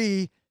Mario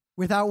 3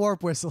 without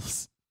warp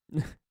whistles.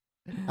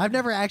 I've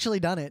never actually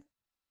done it.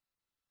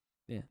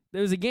 Yeah,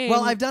 there was a game.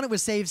 Well, I've done it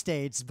with save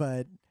states,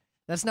 but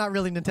that's not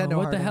really Nintendo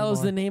What hard the hell anymore.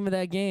 is the name of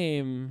that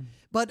game?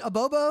 But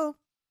Abobo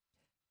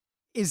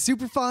is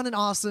super fun and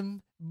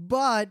awesome,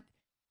 but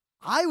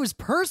I was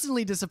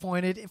personally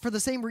disappointed for the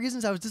same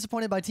reasons I was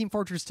disappointed by Team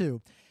Fortress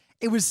 2.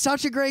 It was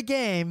such a great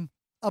game,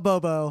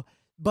 Abobo,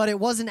 but it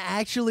wasn't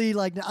actually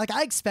like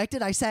I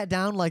expected. I sat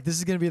down like, this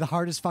is going to be the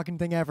hardest fucking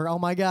thing ever. Oh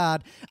my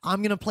God,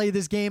 I'm going to play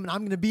this game and I'm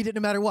going to beat it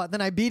no matter what.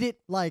 Then I beat it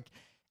like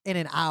in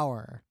an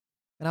hour.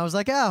 And I was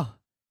like, oh,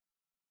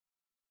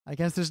 I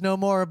guess there's no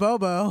more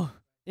Abobo.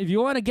 If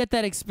you want to get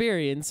that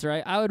experience,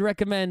 right, I would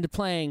recommend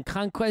playing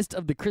Conquest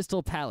of the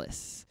Crystal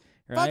Palace.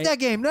 Right? Fuck that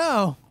game,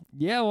 no.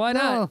 Yeah, why No.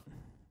 not?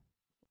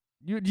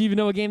 Do you even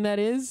know what game that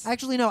is?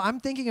 Actually, no, I'm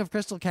thinking of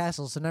Crystal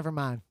Castle, so never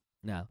mind.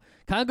 No.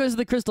 Conquest of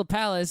the Crystal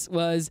Palace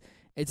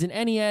it's an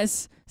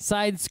NES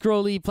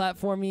side-scrolly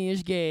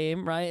platformy-ish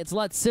game, right? It's a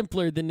lot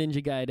simpler than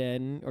Ninja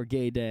Gaiden or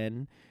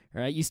Gaiden,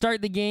 right? You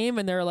start the game,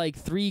 and there are like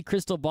 3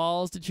 crystal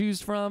balls to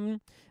choose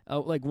from.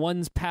 Like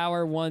one's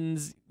power,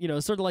 one's,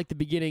 sort of like the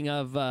beginning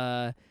of,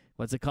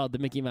 what's it called? The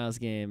Mickey Mouse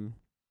game.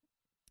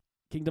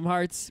 Kingdom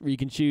Hearts, where you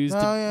can choose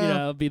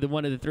to, be the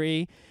one of the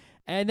 3.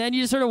 And then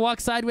you just sort of walk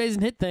sideways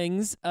and hit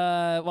things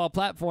while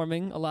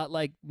platforming, a lot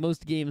like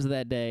most games of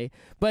that day.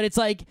 But it's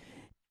like,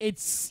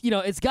 it's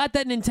got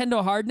that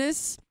Nintendo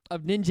hardness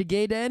of Ninja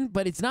Gaiden,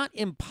 but it's not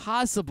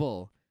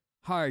impossible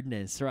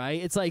hardness,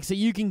 right? It's like, so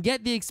you can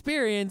get the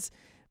experience,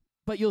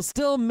 but you'll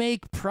still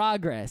make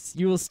progress.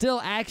 You will still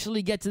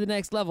actually get to the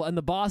next level, and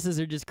the bosses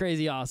are just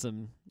crazy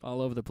awesome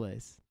all over the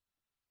place.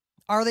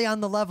 Are they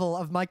on the level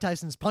of Mike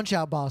Tyson's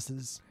Punch-Out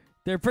bosses?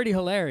 They're pretty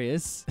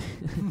hilarious,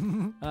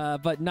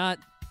 but not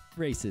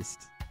racist.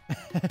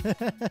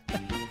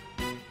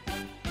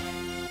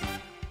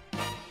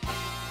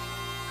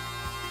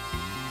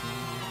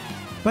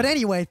 But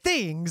anyway,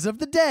 things of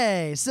the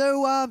day.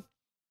 So,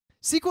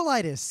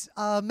 sequelitis.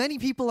 Many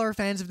people are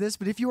fans of this,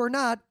 but if you are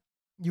not,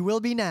 you will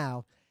be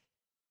now.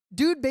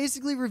 Dude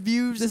basically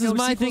reviews. This is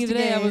my thing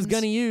today. I was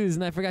going gonna use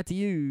and I forgot to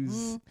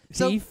use.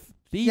 Thief.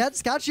 Yeah,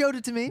 Scott showed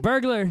it to me.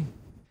 Burglar. Mega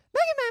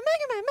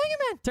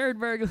Man. Turd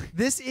burglar.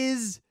 This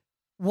is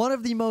one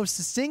of the most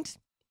succinct,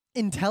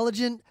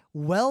 intelligent,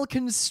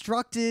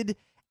 well-constructed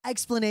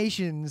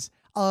explanations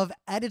of,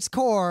 at its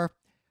core,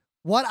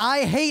 what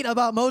I hate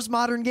about most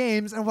modern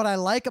games and what I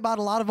like about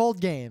a lot of old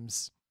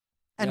games.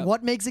 And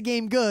what makes a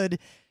game good,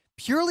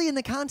 purely in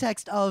the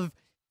context of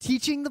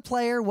teaching the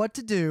player what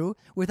to do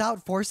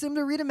without forcing them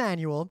to read a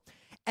manual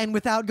and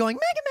without going,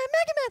 Mega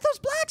Man, those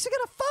blocks are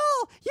going to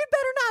fall. You'd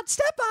better not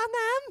step on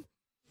them.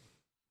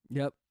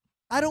 Yep.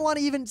 I don't want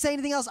to even say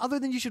anything else other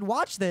than you should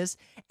watch this.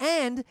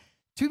 And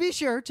to be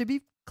sure, to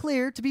be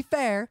clear, to be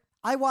fair,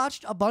 I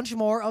watched a bunch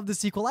more of the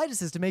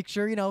sequelitises to make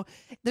sure,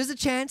 there's a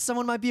chance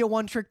someone might be a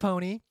one-trick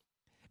pony.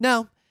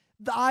 No,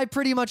 I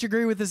pretty much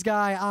agree with this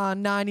guy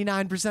on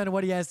 99% of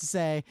what he has to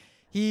say.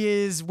 He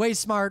is way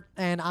smart,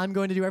 and I'm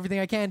going to do everything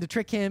I can to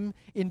trick him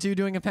into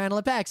doing a panel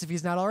at PAX if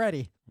he's not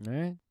already. All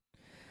right.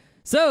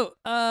 So,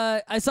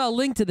 I saw a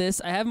link to this.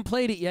 I haven't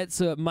played it yet,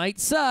 so it might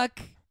suck,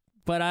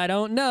 but I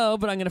don't know.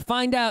 But I'm going to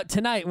find out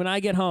tonight when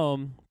I get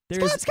home.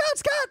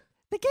 Scott!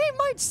 The game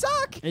might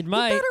suck. It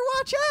might. You better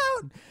watch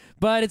out.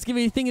 But it's going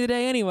to be a thing of the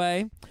day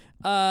anyway.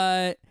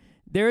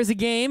 There is a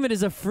game. It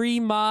is a free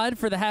mod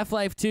for the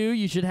Half-Life 2.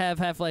 You should have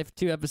Half-Life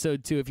 2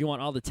 Episode 2 if you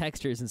want all the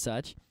textures and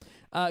such.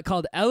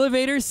 Called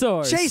Elevator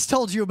Source. Chase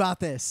told you about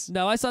this.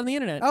 No, I saw it on the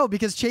internet. Oh,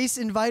 because Chase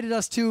invited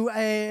us to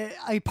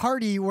a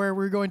party where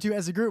we're going to,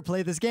 as a group,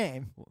 play this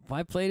game.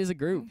 Why play it as a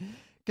group?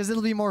 Because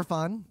it'll be more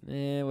fun.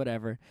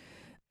 Whatever.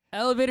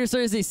 Elevator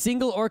Source is a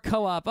single or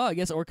co-op. Oh, I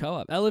guess or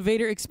co-op.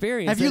 Elevator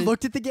experience. Have you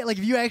looked at the game? Like,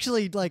 if you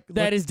actually,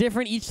 That is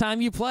different each time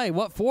you play.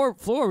 What floor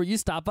will you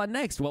stop on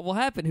next? What will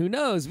happen? Who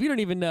knows? We don't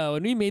even know.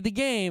 And we made the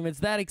game. It's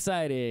that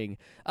exciting.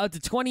 Up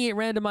to 28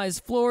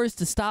 randomized floors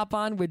to stop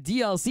on with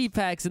DLC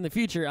packs in the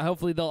future.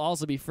 Hopefully, they'll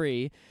also be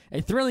free. A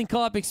thrilling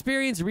co-op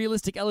experience,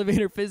 realistic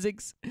elevator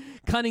physics,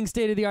 cunning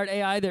state-of-the-art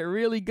AI that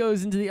really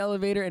goes into the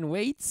elevator and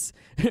waits.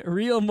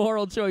 Real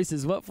moral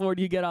choices. What floor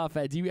do you get off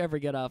at? Do you ever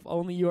get off?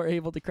 Only you are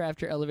able to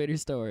craft your elevator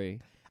story.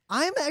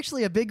 I'm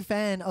actually a big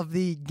fan of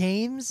the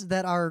games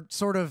that are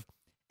sort of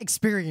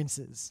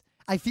experiences.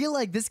 I feel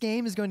like this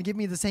game is going to give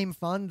me the same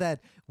fun that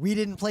We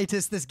Didn't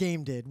Playtest This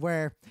Game did,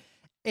 where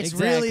it's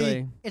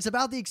really, it's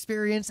about the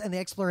experience and the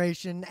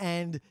exploration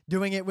and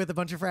doing it with a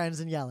bunch of friends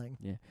and yelling.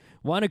 Yeah.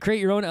 Want to create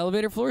your own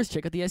elevator floors?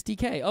 Check out the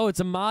SDK. Oh, it's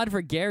a mod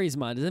for Gary's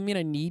mod. Does that mean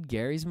I need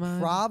Gary's mod?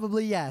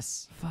 Probably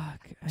yes.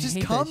 Fuck. Just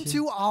come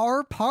to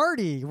our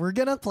party. We're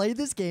going to play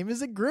this game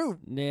as a group.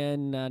 Nah,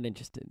 not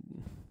interested.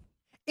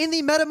 In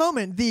the meta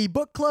moment, the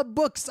book club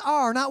books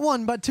are not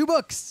one, but 2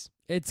 books.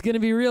 It's going to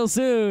be real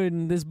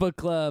soon, this book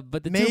club.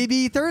 But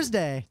maybe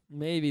Thursday.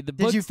 Maybe.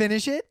 Did you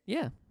finish it?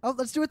 Yeah. Oh,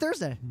 let's do it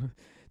Thursday.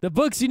 The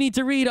books you need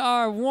to read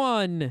are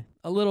 1,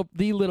 The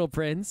Little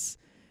Prince,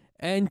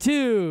 and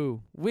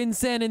 2, Wind,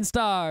 Sand, and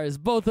Stars,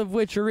 both of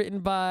which are written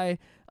by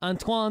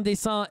Antoine de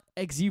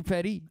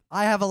Saint-Exupéry.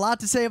 I have a lot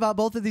to say about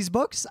both of these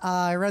books.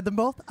 I read them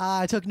both.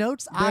 I took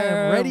notes. I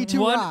am ready to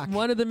rock.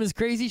 One of them is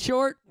crazy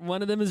short.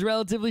 One of them is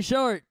relatively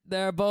short.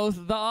 They're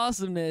both the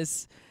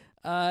awesomeness.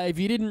 If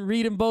you didn't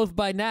read them both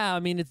by now, I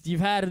mean, you've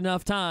had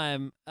enough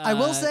time. I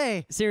will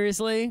say,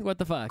 seriously, what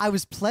the fuck? I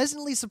was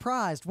pleasantly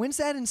surprised. Wind,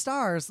 Sand, and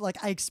Stars, like,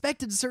 I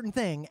expected a certain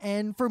thing,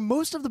 and for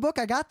most of the book,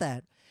 I got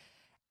that.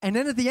 And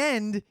then at the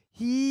end,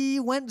 he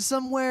went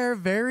somewhere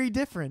very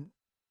different.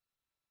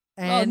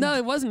 And no,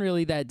 it wasn't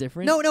really that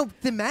different. No,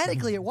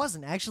 thematically it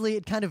wasn't. Actually,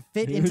 it kind of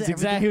fit into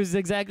everything. It was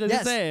exactly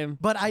the same.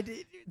 But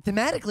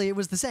thematically, it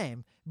was the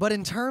same. But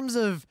in terms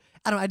of,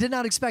 I did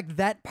not expect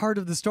that part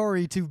of the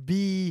story to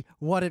be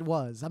what it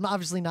was. I'm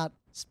obviously not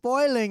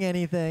spoiling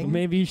anything. Well,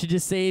 maybe you should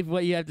just save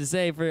what you have to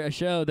say for a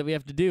show that we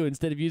have to do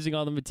instead of using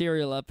all the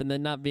material up and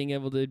then not being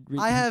able to.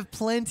 I have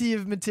plenty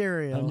of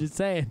material. I'm just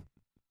saying.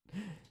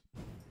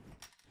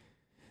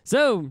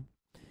 So,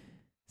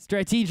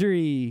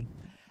 strategery.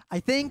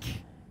 I think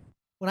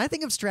when I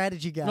think of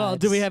strategy guides. Well,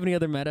 do we have any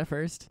other meta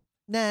first?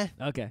 Nah.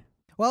 Okay.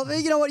 Well,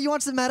 you know what? You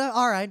want some meta?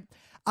 All right.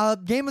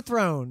 Game of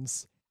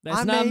Thrones.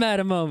 That's not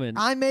meta moment.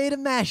 I made a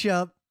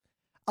mashup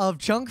of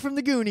Chunk from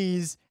the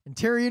Goonies and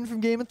Tyrion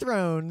from Game of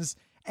Thrones.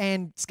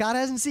 And Scott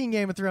hasn't seen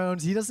Game of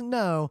Thrones. He doesn't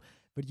know.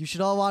 But you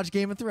should all watch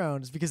Game of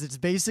Thrones because it's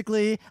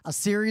basically a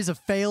series of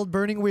failed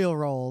burning wheel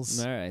rolls.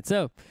 All right.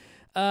 So,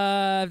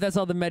 if that's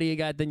all the meta you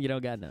got, then you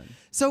don't got none.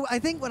 So I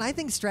think when I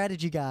think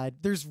strategy guide,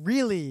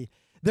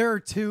 there are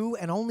two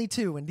and only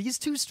two. And these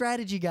two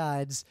strategy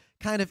guides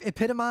kind of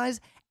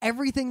epitomize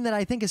everything that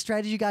I think a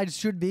strategy guide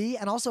should be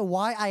and also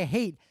why I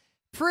hate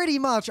pretty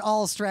much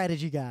all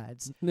strategy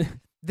guides.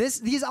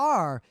 These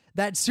are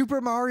that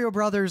Super Mario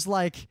Brothers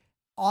like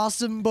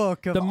awesome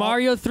book of the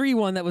Mario 3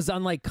 one that was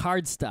on like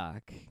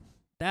cardstock.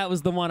 That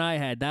was the one I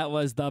had. That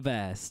was the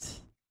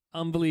best.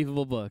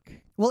 Unbelievable book.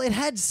 Well, it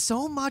had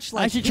so much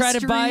like I should try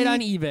to buy it on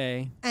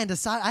eBay. And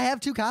I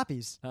have 2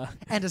 copies.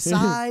 And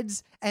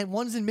asides, and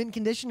one's in mint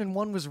condition and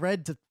one was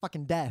read to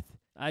fucking death.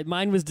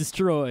 Mine was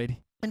destroyed.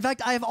 In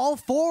fact, I have all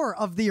 4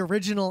 of the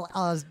original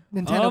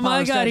Nintendo Oh my Power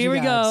god, strategy here we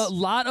guides. go.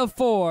 Lot of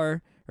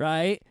 4,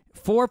 right?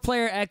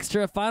 4-player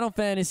extra, Final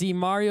Fantasy,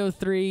 Mario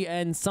 3,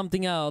 and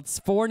something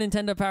else. 4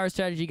 Nintendo Power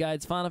Strategy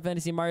Guides, Final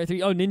Fantasy, Mario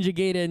 3. Oh, Ninja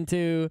Gaiden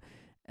 2.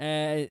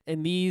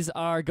 And these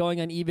are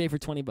going on eBay for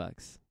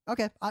 $20.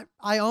 Okay,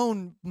 I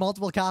own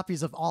multiple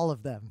copies of all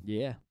of them.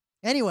 Yeah.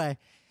 Anyway,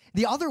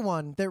 the other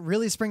one that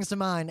really springs to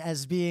mind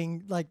as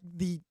being like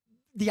the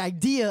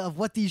idea of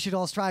what these should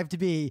all strive to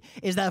be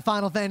is that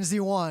Final Fantasy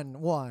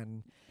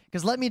 1.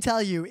 Because let me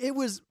tell you, it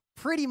was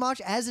pretty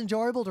much as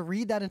enjoyable to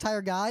read that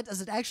entire guide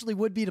as it actually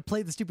would be to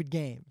play the stupid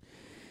game.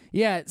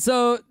 Yeah,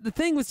 so the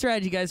thing with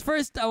strategy guys,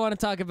 first I want to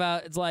talk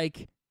about, it's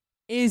like,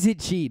 is it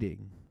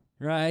cheating?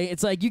 Right?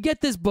 It's like, you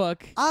get this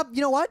book.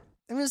 You know what?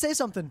 I'm going to say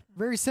something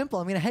very simple.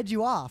 I'm going to head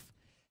you off.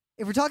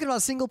 If we're talking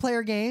about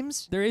single-player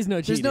games, there is no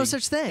cheating. There's no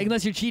such thing.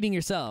 Unless you're cheating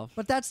yourself.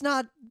 But that's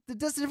a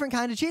different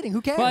kind of cheating. Who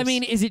cares? Well, I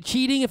mean, is it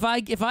cheating if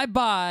I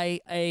buy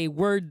a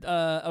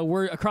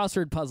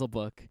crossword puzzle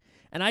book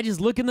and I just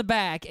look in the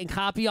back and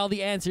copy all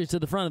the answers to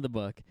the front of the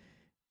book,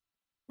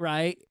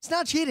 right? It's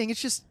not cheating.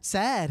 It's just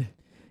sad.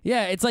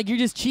 Yeah, it's like you're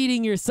just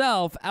cheating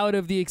yourself out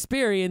of the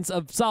experience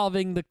of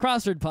solving the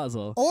crossword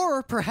puzzle.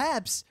 Or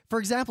perhaps, for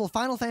example,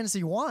 Final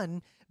Fantasy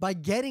 1, by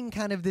getting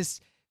kind of this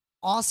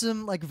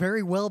awesome, like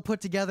very well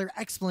put together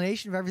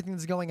explanation of everything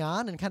that's going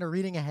on and kind of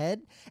reading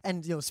ahead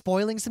and, you know,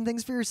 spoiling some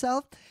things for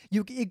yourself,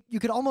 you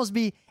could almost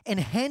be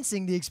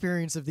enhancing the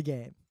experience of the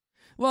game.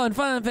 Well, and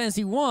Final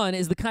Fantasy 1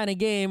 is the kind of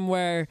game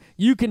where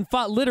you can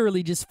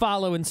literally just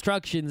follow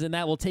instructions and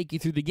that will take you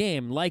through the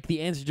game, like the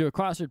answer to a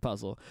crossword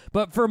puzzle.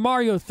 But for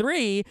Mario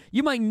 3,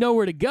 you might know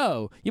where to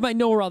go. You might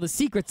know where all the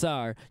secrets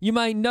are. You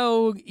might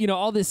know,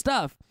 all this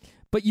stuff.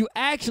 But you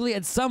actually,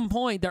 at some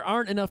point, there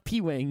aren't enough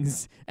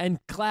P-Wings and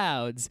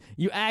clouds.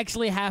 You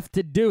actually have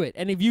to do it.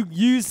 And if you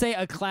use, say,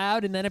 a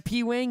cloud and then a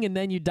P-Wing and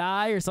then you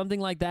die or something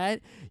like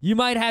that, you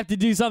might have to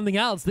do something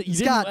else that you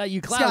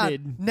you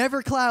clouded. Scott,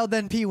 never cloud,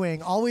 then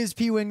P-Wing. Always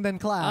P-Wing, then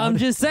cloud. I'm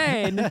just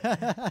saying,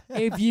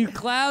 if you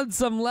cloud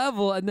some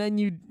level and then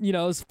you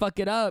fuck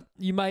it up,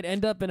 you might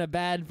end up in a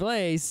bad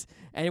place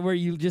and where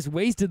you just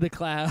wasted the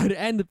cloud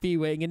and the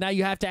P-Wing, and now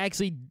you have to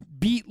actually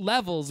beat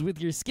levels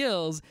with your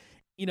skills.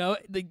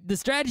 The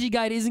strategy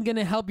guide isn't going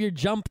to help your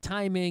jump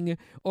timing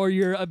or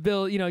your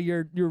ability,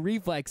 your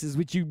reflexes,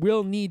 which you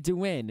will need to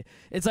win.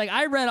 It's like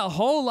I read a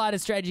whole lot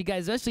of strategy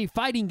guides, especially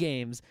fighting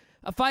games.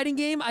 A fighting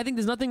game, I think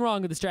there's nothing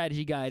wrong with the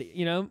strategy guide,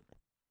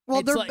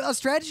 Well, a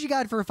strategy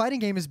guide for a fighting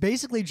game is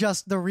basically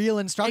just the real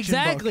instruction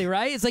book. Exactly,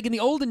 right? It's like in the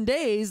olden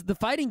days, the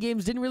fighting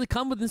games didn't really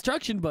come with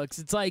instruction books.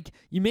 It's like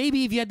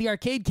maybe if you had the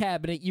arcade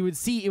cabinet, you would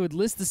see it would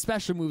list the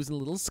special moves in a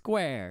little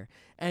square.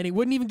 And it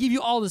wouldn't even give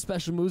you all the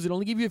special moves. It'd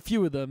only give you a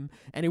few of them.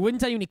 And it wouldn't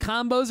tell you any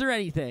combos or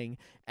anything.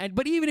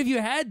 But even if you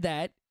had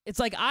that, it's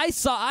like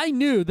I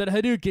knew that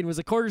Hadouken was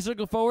a quarter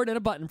circle forward and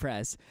a button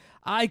press.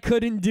 I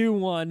couldn't do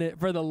one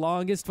for the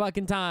longest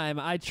fucking time.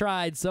 I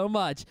tried so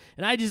much.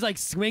 And I just like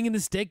swinging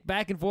the stick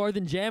back and forth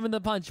and jamming the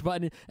punch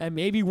button, and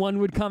maybe one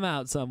would come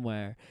out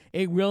somewhere.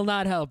 It will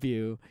not help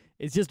you.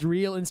 It's just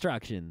real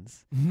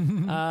instructions.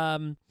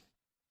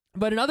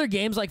 But in other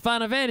games like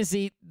Final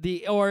Fantasy,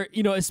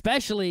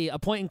 especially a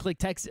point-and-click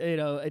text,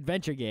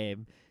 adventure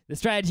game, The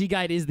strategy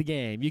guide is the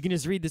game. You can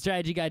just read the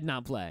strategy guide and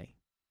not play.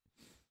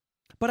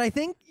 But I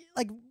think,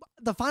 like,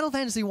 the Final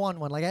Fantasy 1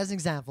 one, like, as an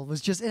example,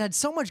 was just, it had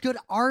so much good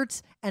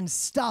art and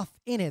stuff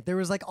in it. There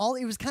was, like,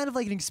 it was kind of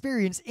like an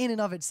experience in and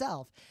of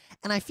itself.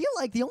 And I feel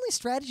like the only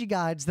strategy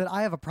guides that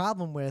I have a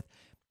problem with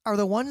are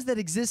the ones that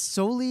exist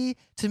solely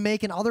to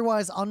make an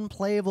otherwise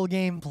unplayable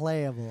game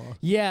playable.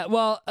 Yeah,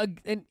 well,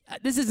 and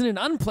this isn't an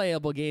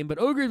unplayable game, but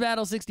Ogre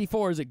Battle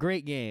 64 is a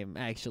great game,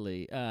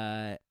 actually.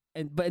 But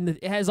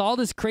it has all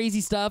this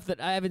crazy stuff that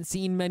I haven't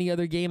seen many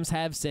other games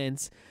have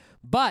since.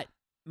 But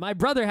my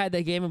brother had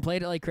that game and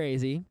played it like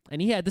crazy,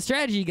 and he had the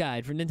strategy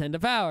guide for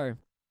Nintendo Power.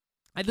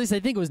 At least I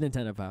think it was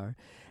Nintendo Power.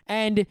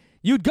 And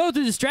you'd go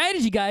through the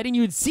strategy guide and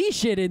you'd see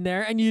shit in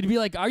there and you'd be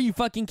like, are you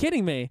fucking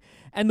kidding me?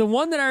 And the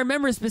one that I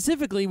remember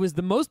specifically was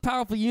the most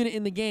powerful unit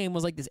in the game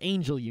was like this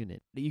angel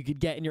unit that you could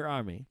get in your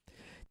army.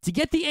 To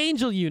get the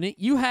angel unit,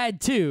 you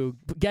had to,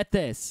 get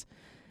this,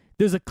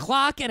 there's a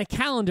clock and a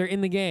calendar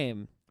in the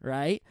game,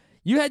 right?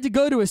 You had to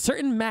go to a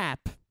certain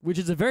map, which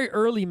is a very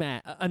early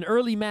map, an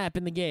early map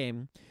in the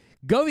game,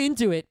 go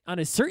into it on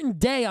a certain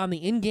day on the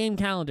in-game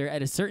calendar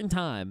at a certain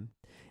time,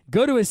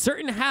 go to a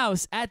certain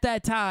house at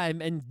that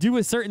time and do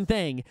a certain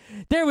thing.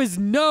 There was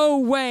no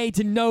way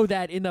to know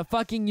that in the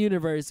fucking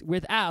universe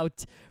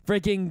without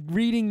freaking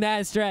reading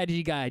that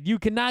strategy guide. You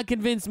cannot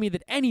convince me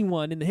that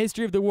anyone in the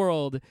history of the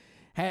world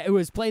who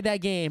has played that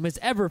game has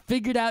ever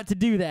figured out to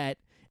do that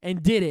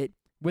and did it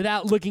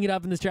without looking it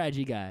up in the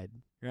strategy guide,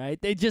 right?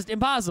 It's just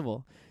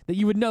impossible that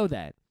you would know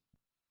that.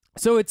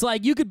 So it's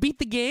like you could beat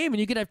the game and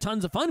you could have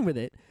tons of fun with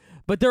it,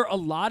 but there are a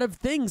lot of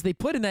things they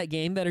put in that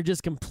game that are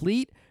just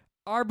complete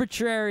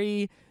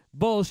arbitrary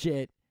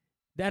bullshit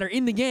that are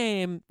in the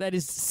game that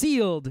is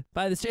sealed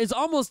by the. It's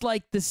almost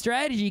like the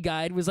strategy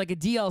guide was like a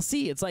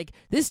DLC. It's like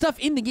this stuff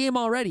in the game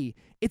already.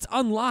 It's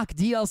unlocked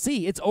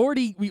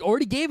DLC. We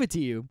already gave it to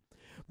you,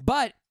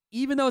 but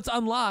even though it's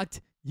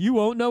unlocked, you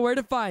won't know where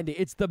to find it.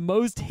 It's the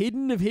most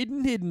hidden of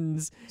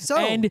hiddens. So,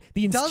 and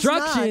the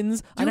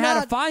instructions on how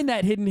to find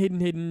that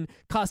hidden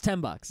cost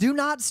 $10. Do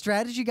not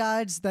strategy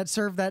guides that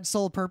serve that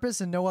sole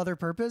purpose and no other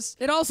purpose.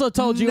 It also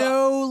told you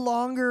no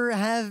longer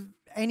have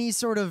any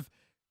sort of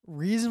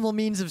reasonable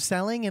means of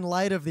selling in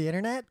light of the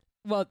internet.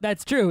 Well,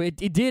 that's true. It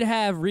did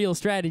have real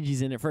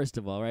strategies in it, first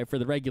of all, right, for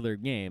the regular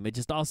game. It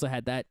just also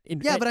had that.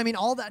 Yeah, but I mean,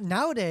 all that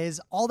nowadays,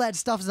 all that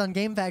stuff is on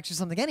GameFAQs or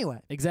something anyway.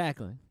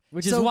 Exactly.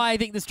 Which is why I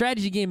think the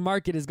strategy game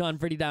market has gone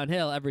pretty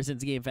downhill ever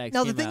since GameFAQs came out.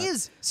 Now, the thing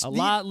is, a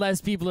lot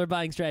less people are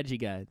buying strategy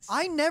guides.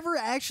 I never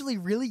actually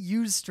really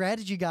used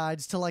strategy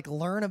guides to, like,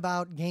 learn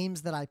about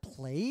games that I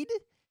played.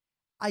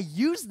 I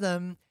used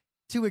them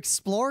to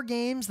explore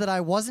games that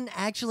I wasn't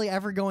actually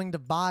ever going to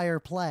buy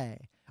or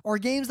play. Or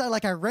games that,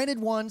 like, I rented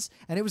once,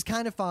 and it was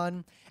kind of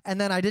fun,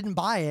 and then I didn't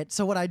buy it.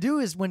 So what I do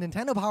is, when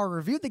Nintendo Power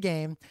reviewed the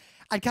game,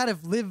 I'd kind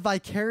of live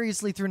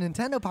vicariously through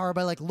Nintendo Power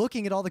by, like,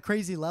 looking at all the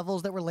crazy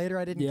levels that were later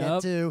I didn't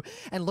get to,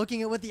 and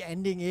looking at what the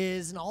ending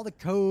is, and all the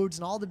codes,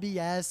 and all the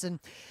BS, and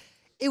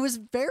it was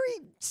very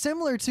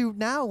similar to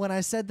now when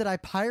I said that I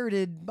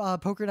pirated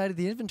Poker Night at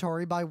the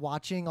Inventory by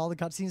watching all the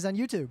cutscenes on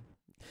YouTube.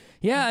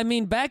 Yeah, I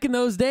mean, back in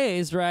those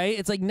days, right?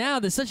 It's like now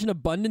there's such an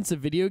abundance of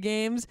video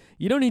games.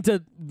 You don't need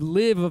to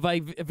live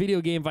a video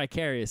game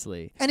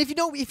vicariously. And if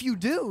you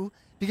do,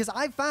 because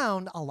I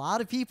found a lot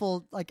of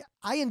people, like,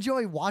 I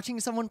enjoy watching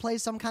someone play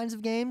some kinds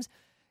of games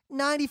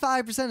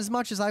 95% as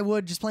much as I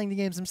would just playing the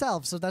games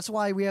themselves. So that's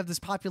why we have this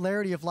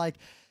popularity of, like,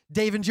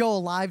 Dave and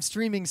Joel live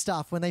streaming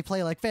stuff when they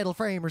play, like, Fatal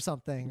Frame or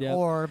something. Yep.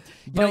 Or,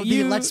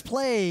 the Let's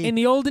Play. In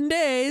the olden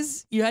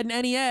days, you had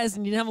an NES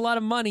and you didn't have a lot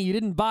of money. You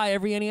didn't buy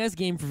every NES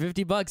game for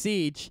 $50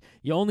 each.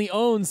 You only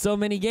owned so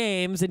many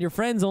games, and your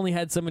friends only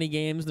had so many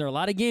games. And there are a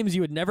lot of games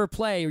you would never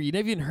play or you'd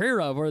never even hear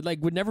of or, like,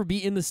 would never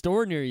be in the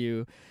store near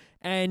you.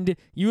 And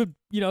you would,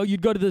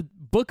 you'd go to the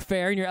book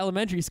fair in your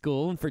elementary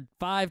school, and for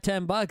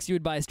 $5-10, you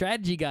would buy a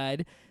strategy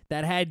guide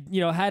that had,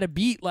 how to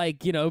beat,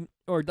 like,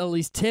 or at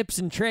least tips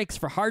and tricks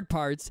for hard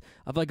parts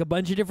of, like, a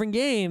bunch of different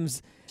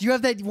games. Do you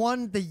have that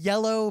one, the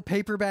yellow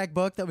paperback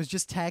book that was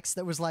just text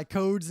that was, like,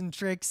 codes and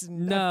tricks?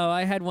 And no,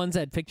 I had ones that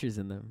had pictures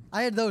in them.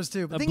 I had those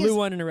too. But a blue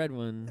one and a red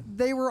one.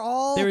 They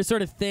were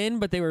sort of thin,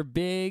 but they were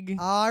big.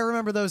 I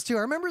remember those too.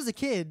 I remember as a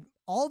kid,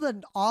 all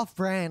the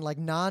off-brand, like,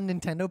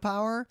 non-Nintendo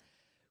Power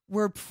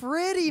were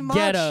pretty much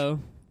ghetto.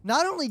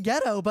 Not only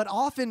ghetto, but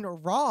often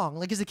wrong.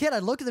 Like, as a kid,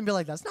 I'd look at them and be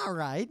like, that's not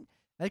right.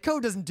 That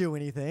code doesn't do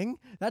anything.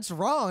 That's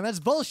wrong. That's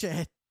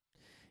bullshit.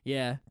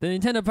 Yeah. The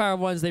Nintendo Power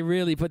ones, they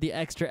really put the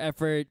extra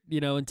effort,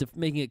 into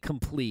making it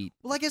complete.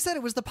 Well, like I said,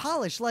 it was the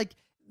polish. Like,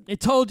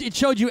 it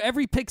showed you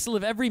every pixel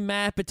of every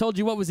map. It told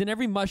you what was in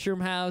every mushroom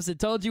house. It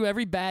told you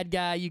every bad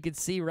guy you could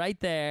see right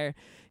there.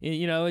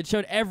 It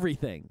showed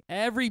everything.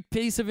 Every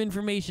piece of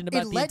information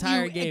about the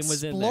entire game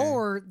was in there.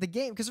 Explore the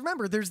game. Because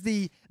remember, there's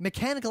the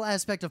mechanical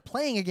aspect of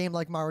playing a game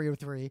like Mario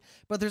 3,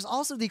 but there's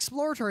also the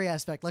exploratory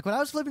aspect. Like, when I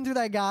was flipping through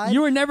that guide,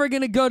 you were never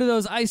going to go to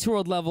those Ice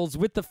World levels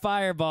with the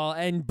fireball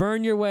and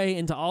burn your way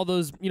into all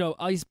those,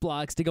 ice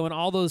blocks to go in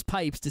all those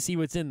pipes to see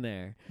what's in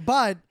there.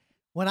 But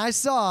when I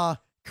saw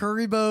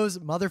Kuribo's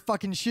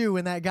motherfucking shoe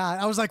in that guy.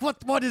 I was like,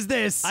 what is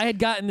this? I had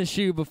gotten the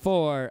shoe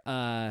before.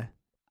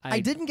 I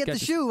didn't get the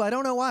shoe. I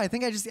don't know why. I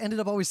think I just ended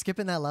up always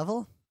skipping that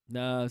level.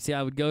 No, see,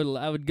 I would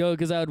go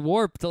because I would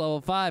warp to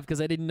level 5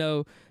 because I didn't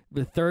know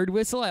the third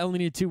whistle. I only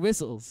needed 2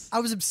 whistles. I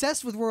was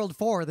obsessed with World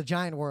 4, the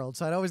giant world,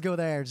 so I'd always go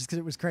there just because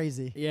it was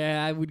crazy.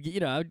 Yeah, I would.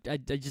 I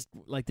just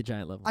like the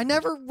giant level. I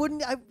never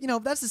wouldn't.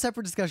 That's a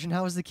separate discussion.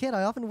 How as a kid,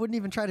 I often wouldn't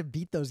even try to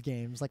beat those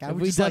games. Like I Have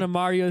would we just done a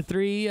Mario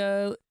 3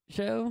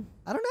 show?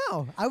 I don't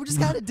know. I would just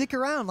kind of dick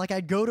around. Like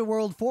I'd go to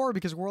World 4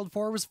 because World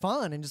 4 was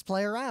fun and just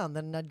play around.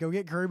 Then I'd go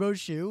get Kuribo's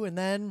shoe and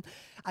then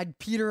I'd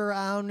peter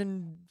around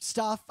and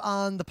stuff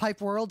on the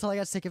pipe world till I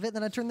got sick of it.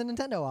 Then I'd turn the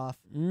Nintendo off.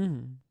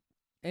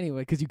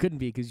 Anyway, because you couldn't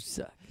beat because you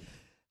suck.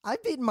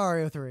 I've beaten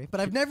Mario 3, but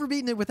I've never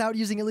beaten it without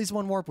using at least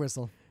one warp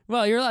whistle.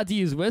 Well, you're allowed to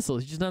use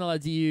whistles. You're just not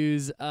allowed to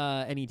use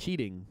any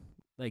cheating,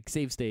 like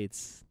save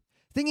states.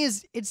 Thing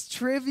is, it's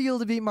trivial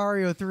to beat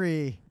Mario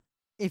 3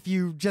 if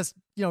you just,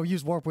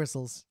 use warp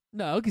whistles.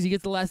 No, because you get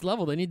to the last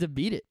level. They need to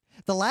beat it.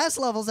 The last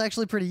level's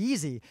actually pretty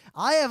easy.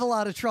 I have a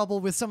lot of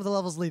trouble with some of the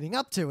levels leading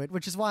up to it,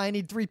 which is why I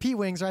need 3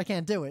 P-Wings or I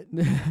can't do it.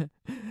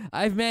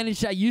 I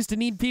used to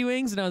need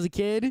P-Wings when I was a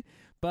kid,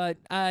 but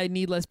I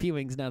need less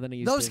P-Wings now than I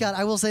used to. Though, Scott,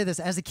 I will say this.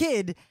 As a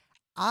kid,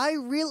 I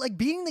really,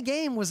 beating the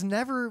game was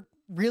never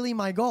really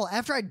my goal.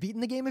 After I'd beaten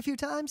the game a few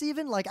times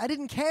even, I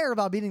didn't care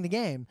about beating the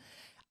game.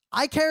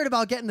 I cared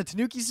about getting the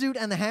Tanuki suit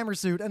and the hammer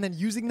suit and then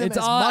using them as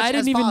much as possible. I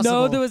didn't even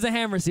know there was a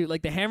hammer suit.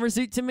 Like, the hammer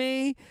suit to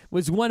me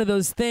was one of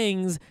those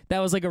things that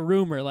was like a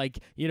rumor. Like,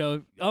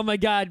 oh my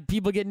God,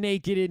 people get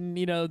naked in,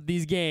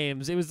 these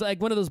games. It was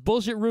like one of those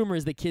bullshit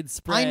rumors that kids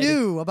spread. I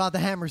knew about the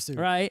hammer suit.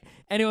 Right?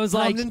 And it was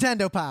From like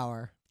Nintendo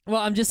Power. Well,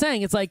 I'm just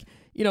saying, it's like,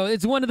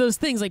 it's one of those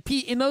things. Like,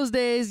 in those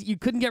days, you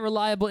couldn't get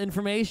reliable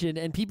information,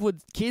 and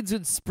kids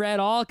would spread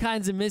all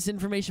kinds of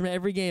misinformation from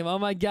every game. Oh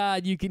my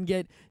God, you can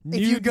get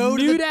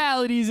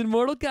nudalities in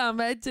Mortal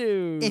Kombat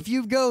 2. If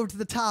you go to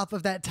the top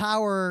of that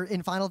tower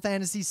in Final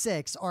Fantasy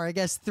 6, or I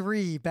guess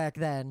 3 back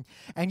then,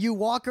 and you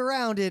walk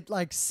around it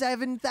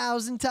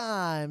 7,000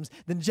 times,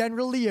 then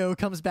General Leo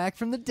comes back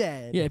from the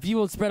dead. Yeah,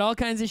 people would spread all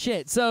kinds of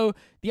shit. So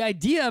the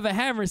idea of a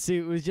hammer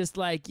suit was just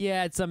like,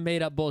 yeah, it's some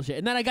made up bullshit.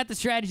 And then I got the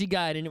strategy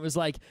guide, and it was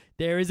like,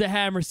 there is a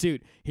hammer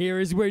suit.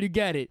 Here is where to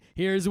get it.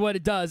 Here's what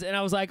it does. And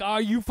I was like,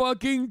 are you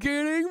fucking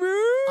kidding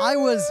me? I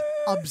was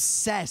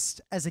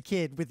obsessed as a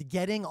kid with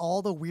getting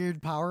all the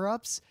weird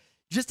power-ups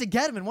just to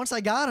get them. And once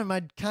I got them,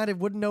 I kind of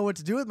wouldn't know what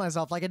to do with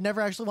myself. I'd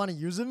never actually want to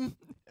use them.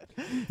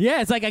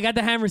 Yeah, it's like, I got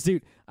the hammer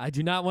suit. I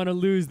do not want to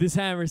lose this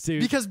hammer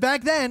suit. Because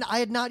back then, I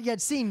had not yet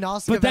seen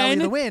Nausicaa Valley of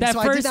the Wind, so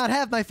I did not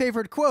have my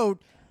favorite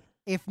quote,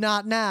 if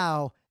not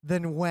now,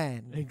 then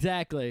when?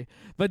 Exactly.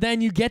 But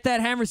then you get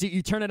that hammer suit,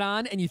 you turn it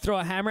on, and you throw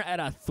a hammer at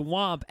a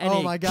thwomp, and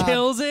it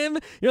kills him.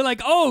 You're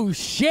like, oh,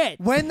 shit.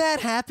 When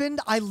that happened,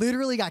 I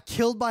literally got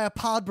killed by a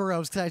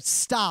Podboros because I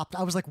stopped.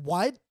 I was like,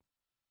 what?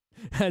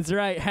 That's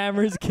right.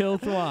 Hammers kill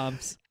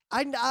thwomps.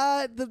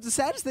 The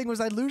saddest thing was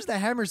I'd lose the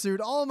hammer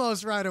suit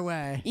almost right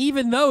away.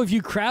 Even though if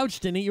you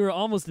crouched in it, you were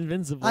almost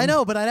invincible. I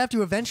know, but I'd have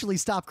to eventually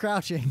stop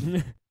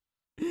crouching.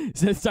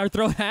 So start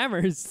throwing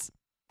hammers.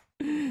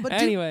 But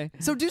anyway.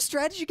 Do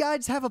strategy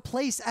guides have a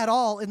place at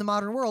all in the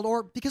modern world?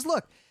 Or, because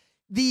look,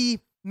 the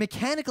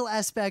mechanical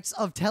aspects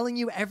of telling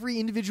you every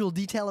individual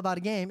detail about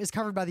a game is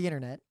covered by the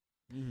internet.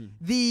 Mm-hmm.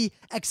 The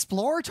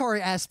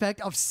exploratory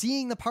aspect of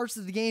seeing the parts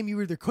of the game you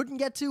either couldn't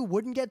get to,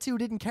 wouldn't get to,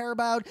 didn't care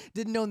about,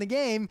 didn't know in the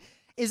game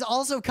is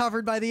also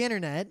covered by the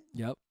internet.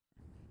 Yep.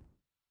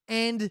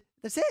 And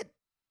that's it.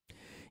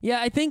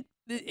 Yeah, I think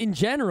in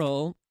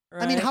general,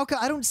 right? I mean,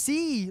 I don't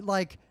see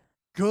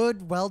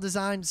good,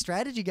 well-designed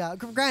strategy guide.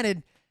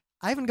 Granted,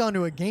 I haven't gone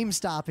to a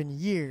GameStop in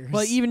years.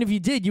 Well, even if you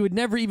did, you would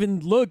never even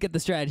look at the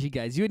strategy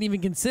guides. You wouldn't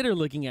even consider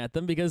looking at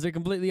them because they're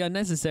completely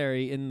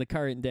unnecessary in the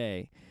current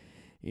day.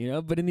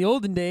 But in the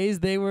olden days,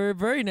 they were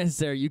very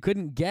necessary. You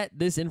couldn't get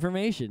this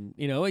information.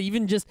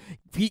 Even just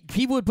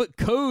people would put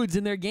codes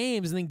in their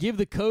games and then give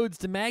the codes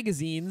to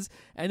magazines,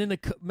 and then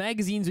the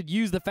magazines would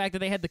use the fact that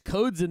they had the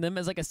codes in them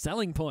as a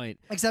selling point.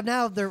 Except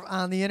now they're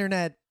on the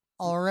internet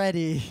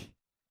already.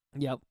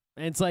 Yep.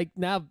 And it's like,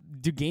 now,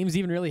 do games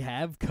even really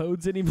have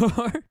codes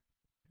anymore?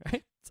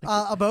 Right?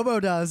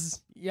 Abobo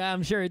does. Yeah,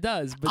 I'm sure it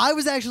does. But I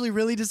was actually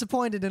really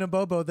disappointed in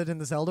Abobo that in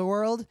the Zelda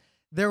world,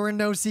 there were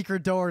no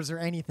secret doors or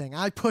anything.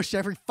 I pushed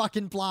every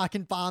fucking block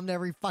and bombed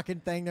every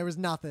fucking thing. There was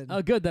nothing.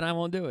 Oh, good. Then I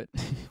won't do it.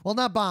 Well,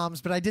 not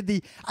bombs, but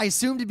I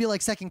assumed it'd be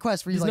like second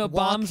quest where you There's no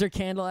bombs or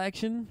candle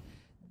action?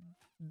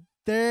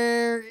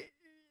 There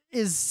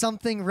is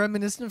something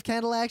reminiscent of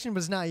candle action, but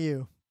it's not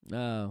you.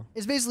 Oh.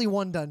 It's basically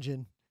one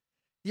dungeon.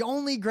 The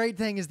only great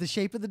thing is the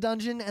shape of the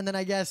dungeon, and then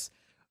I guess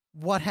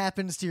what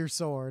happens to your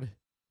sword.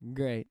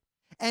 Great.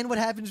 And what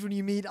happens when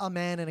you meet a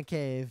man in a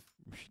cave.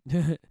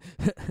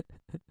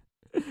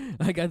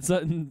 I got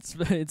something.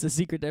 It's a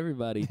secret to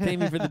everybody. Pay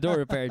me for the door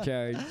repair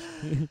charge.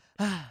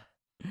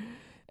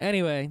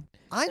 Anyway.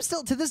 I'm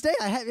still, to this day,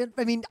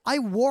 I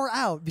wore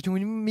out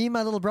between me and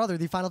my little brother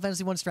the Final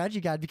Fantasy 1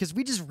 strategy guide because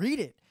we just read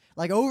it.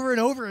 like over and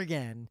over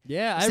again.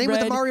 Yeah, Same with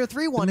the Mario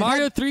 3 one. The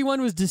Mario 3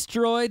 one was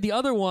destroyed. The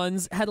other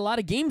ones had a lot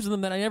of games in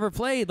them that I never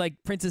played, like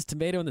Princess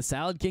Tomato and the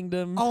Salad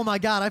Kingdom. Oh my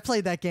god, I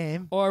played that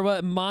game. Or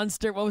what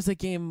was that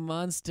game?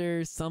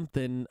 Monster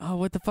something. Oh,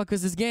 what the fuck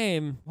was this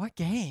game? What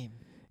game?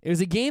 It was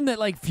a game that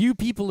like few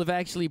people have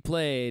actually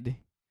played.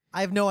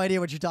 I have no idea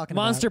what you're talking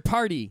about. Monster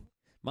Party.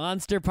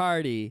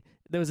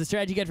 There was a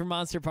strategy guide for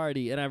Monster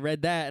Party, and I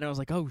read that, and I was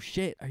like, oh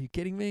shit, are you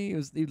kidding me?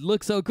 It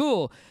looked so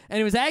cool. And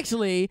it was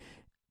actually,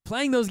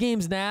 playing those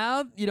games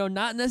now,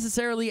 not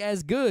necessarily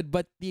as good,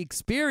 but the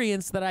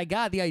experience that I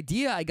got, the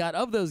idea I got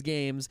of those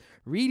games,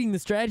 reading the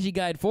strategy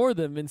guide for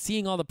them and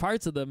seeing all the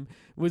parts of them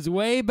was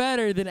way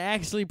better than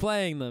actually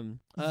playing them.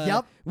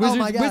 Yep.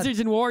 Wizards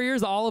and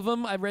Warriors, all of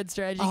them, I've read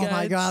strategy guides. Oh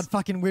my god,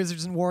 fucking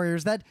Wizards and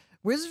Warriors. That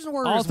Wizards and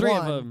Warriors all three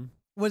 1 of them.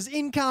 Was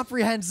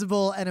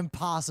incomprehensible and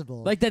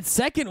impossible. Like that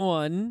second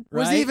one,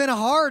 right? Was even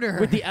harder.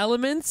 With the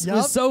elements Yep.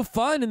 was so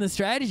fun in the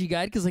strategy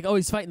guide because like, oh,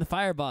 he's fighting the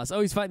fire boss. Oh,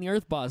 he's fighting the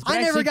earth boss. But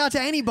I never got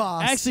to any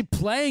boss. Actually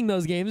playing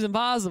those games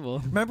impossible.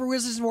 Remember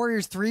Wizards and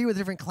Warriors 3 with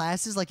different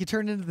classes? Like you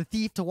turn into the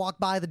thief to walk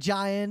by the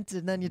giant,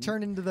 and then you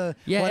turn into the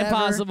whatever.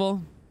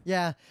 Impossible.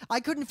 Yeah. I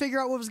couldn't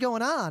figure out what was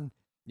going on.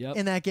 Yep.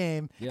 In that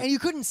game. Yep. And you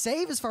couldn't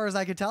save as far as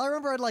I could tell. I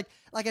remember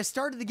I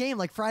started the game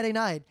like Friday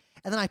night,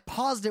 and then I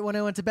paused it when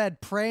I went to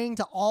bed, praying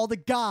to all the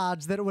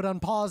gods that it would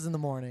unpause in the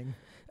morning.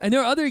 And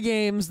there are other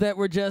games that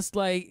were just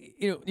like,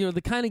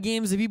 the kind of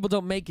games that people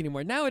don't make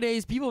anymore.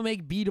 Nowadays, people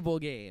make beatable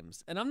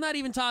games. And I'm not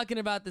even talking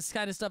about this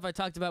kind of stuff I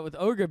talked about with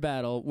Ogre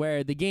Battle,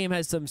 where the game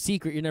has some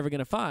secret you're never going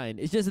to find.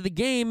 It's just that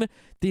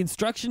the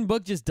instruction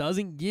book just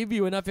doesn't give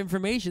you enough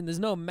information. There's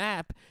no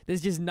map.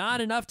 There's just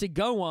not enough to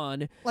go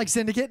on. Like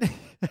Syndicate?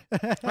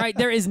 Right,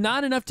 there is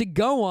not enough to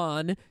go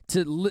on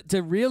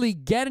to really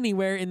get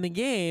anywhere in the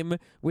game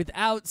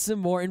without some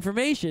more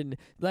information.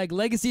 Like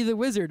Legacy of the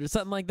Wizard or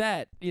something like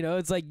that.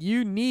 It's like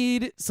you need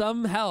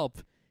some help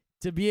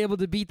to be able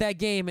to beat that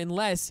game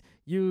unless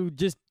you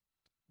just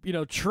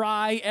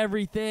try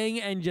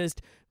everything and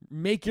just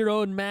make your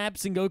own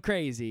maps and go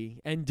crazy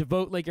and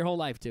devote like your whole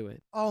life to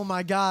it. Oh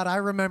my god, I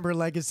remember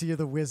Legacy of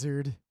the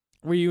Wizard.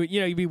 Where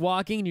you'd be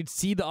walking and you'd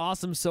see the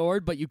awesome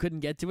sword, but you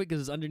couldn't get to it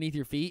because it's underneath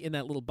your feet in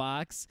that little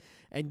box.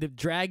 And the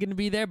dragon would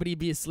be there, but he'd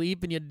be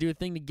asleep, and you had to do a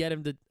thing to get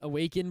him to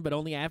awaken, but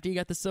only after you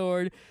got the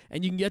sword.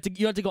 And you have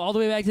to go all the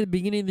way back to the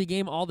beginning of the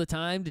game all the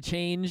time to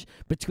change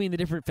between the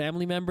different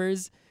family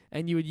members.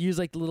 And you would use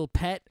like the little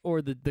pet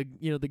or the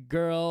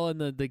girl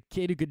and the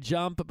kid who could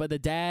jump, but the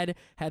dad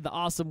had the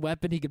awesome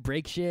weapon, he could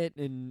break shit.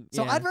 And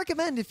so I'd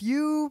recommend if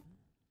you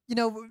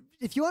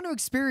want to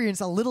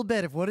experience a little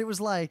bit of what it was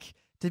like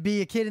to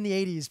be a kid in the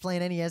 80s playing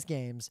NES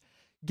games,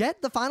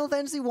 get the Final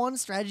Fantasy 1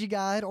 strategy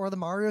guide or the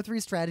Mario 3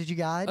 strategy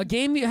guide.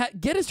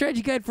 Get a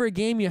strategy guide for a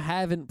game you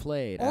haven't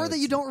played. Or that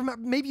you don't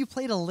remember. Maybe you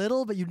played a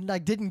little, but you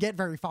didn't get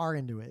very far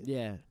into it.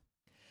 Yeah.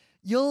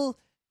 You'll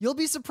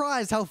be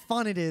surprised how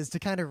fun it is to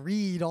kind of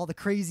read all the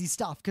crazy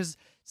stuff, because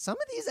some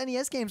of these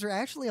NES games are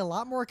actually a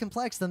lot more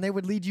complex than they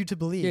would lead you to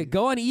believe. Yeah,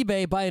 go on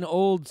eBay, buy an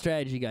old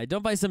strategy guide.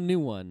 Don't buy some new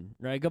one,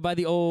 right? Go buy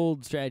the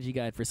old strategy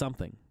guide for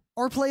something.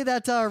 Or play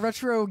that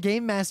retro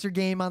Game Master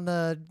game on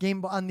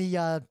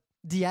the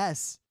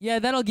DS. Yeah,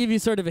 that'll give you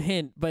sort of a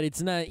hint, but it's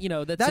not,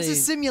 that's a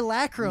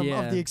simulacrum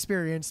of the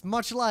experience,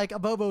 much like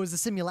Abobo is a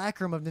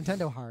simulacrum of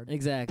Nintendo Hard.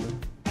 Exactly.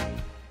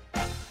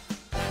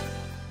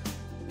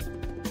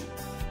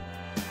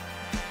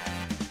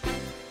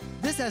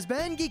 This has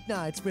been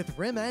Geeknights with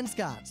Rim and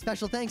Scott.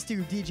 Special thanks to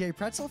DJ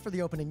Pretzel for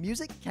the opening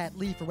music, Kat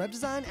Lee for web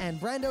design,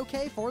 and Brando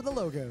K for the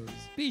logos.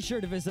 Be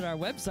sure to visit our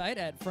website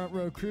at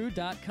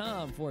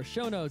frontrowcrew.com for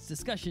show notes,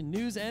 discussion,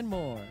 news, and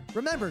more.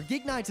 Remember,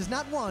 Geeknights is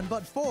not one,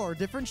 but 4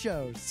 different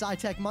shows.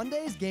 Sci-Tech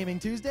Mondays, Gaming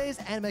Tuesdays,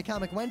 Anime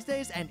Comic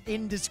Wednesdays, and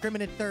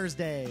Indiscriminate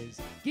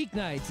Thursdays.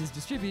 Geeknights is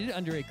distributed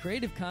under a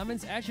Creative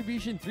Commons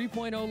Attribution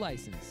 3.0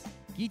 license.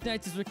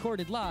 Geeknights is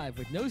recorded live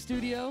with no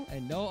studio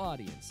and no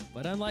audience.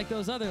 But unlike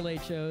those other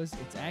late shows,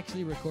 it's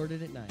actually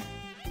recorded at night.